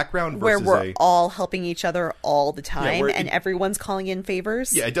artist background versus where we're all helping each other all the time, and everyone's calling in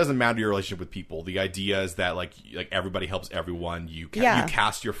favors. Yeah, it doesn't matter your relationship with people. The idea is that like everybody helps everyone. You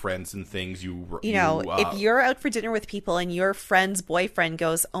cast your friends and things. You know, if you're out for dinner with people and your friend's boyfriend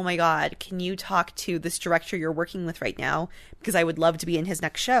goes, "Oh my God, can you talk to this director you're working with right now? Because I would love to be in his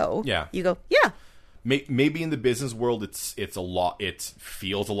next show." Yeah. You go, yeah. maybe in the business world, it's a lot. It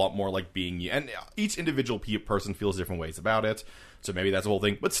feels a lot more like being, and each individual person feels different ways about it. So maybe that's the whole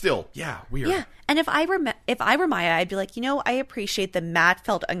thing. But still, yeah, weird. Yeah, and if I were Maya, I'd be like, I appreciate that Matt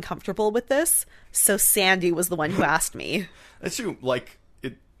felt uncomfortable with this, so Sandy was the one who asked me. That's true. Like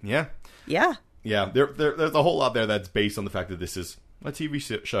it, yeah, yeah. There's a whole lot there that's based on the fact that this is a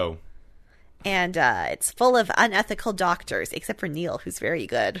TV show. And it's full of unethical doctors, except for Neil, who's very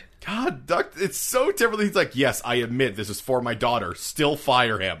good. God, it's so terrible. He's like, yes, I admit this is for my daughter. Still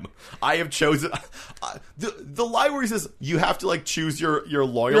fire him. I have chosen... the line where he says, you have to, choose your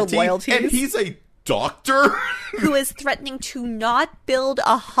loyalty. Your loyalties. And he's a doctor? Who is threatening to not build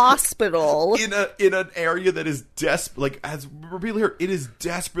a hospital. in an area that is as repeatedly heard, it is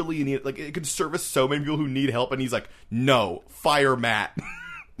desperately in need. It could service so many people who need help, and he's like, no, fire Matt.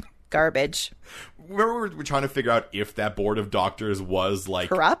 Garbage. Remember, we're trying to figure out if that board of doctors was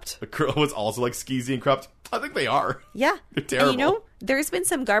corrupt? Was also skeezy and corrupt. I think they are. Yeah. They're terrible. And there's been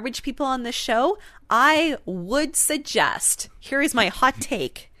some garbage people on the show. I would suggest, here is my hot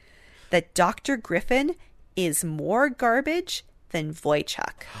take, that Dr. Griffin is more garbage than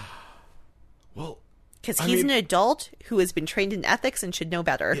Wojciech. Well, because he's an adult who has been trained in ethics and should know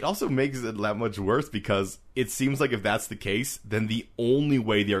better. It also makes it that much worse because it seems like if that's the case, then the only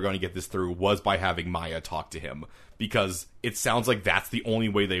way they're going to get this through was by having Maya talk to him. Because it sounds like that's the only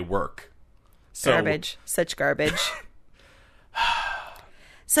way they work. Garbage. Such garbage.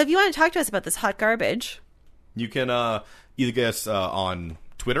 So if you want to talk to us about this hot garbage... You can either get us on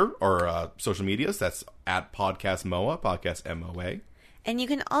Twitter or social medias. That's at Podcast MOA, Podcast MOA. And you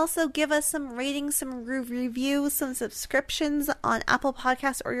can also give us some ratings, some reviews, some subscriptions on Apple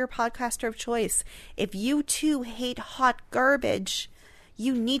Podcasts or your podcaster of choice. If you too hate hot garbage,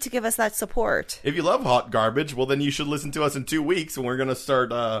 you need to give us that support. If you love hot garbage, well, then you should listen to us in 2 weeks when we're going to start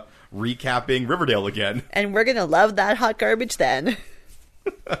recapping Riverdale again. And we're going to love that hot garbage then.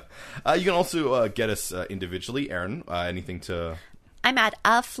 You can also get us individually. Aaron, anything to... I'm at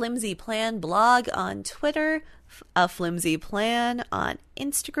A Flimsy Plan blog on Twitter, A Flimsy Plan on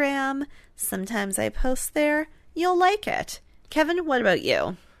Instagram. Sometimes I post there. You'll like it. Kevin, what about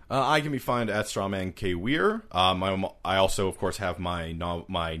you? I can be found at Strawman K. Weir. I also, of course, have my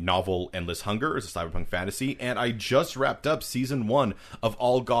novel Endless Hunger. It's a cyberpunk fantasy, and I just wrapped up season 1 of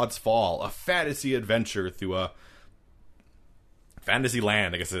All Gods Fall, a fantasy adventure through a fantasy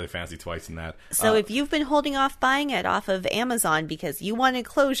land. I guess I said fantasy twice in that. So if you've been holding off buying it off of Amazon because you wanted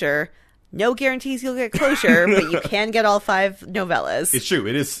closure, no guarantees you'll get closure, but you can get all 5 novellas. It's true.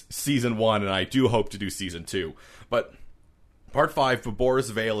 It is season 1, and I do hope to do season 2. But part 5, Babora's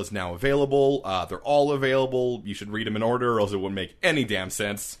Veil, is now available. They're all available. You should read them in order, or else it wouldn't make any damn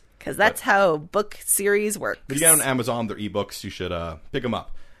sense. Because that's how book series works. But you get on Amazon, they're ebooks. You should pick them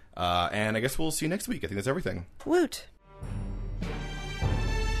up. And I guess we'll see you next week. I think that's everything. Woot.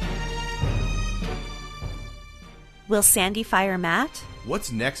 Will Sandy fire Matt? What's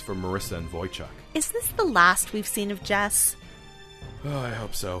next for Marissa and Wojciech? Is this the last we've seen of Jess? Oh, I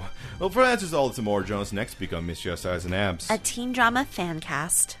hope so. Well, for answers all this and more, join us next week on Miss Just Eyes and Abs, a teen drama fan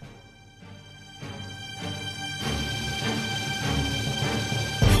cast.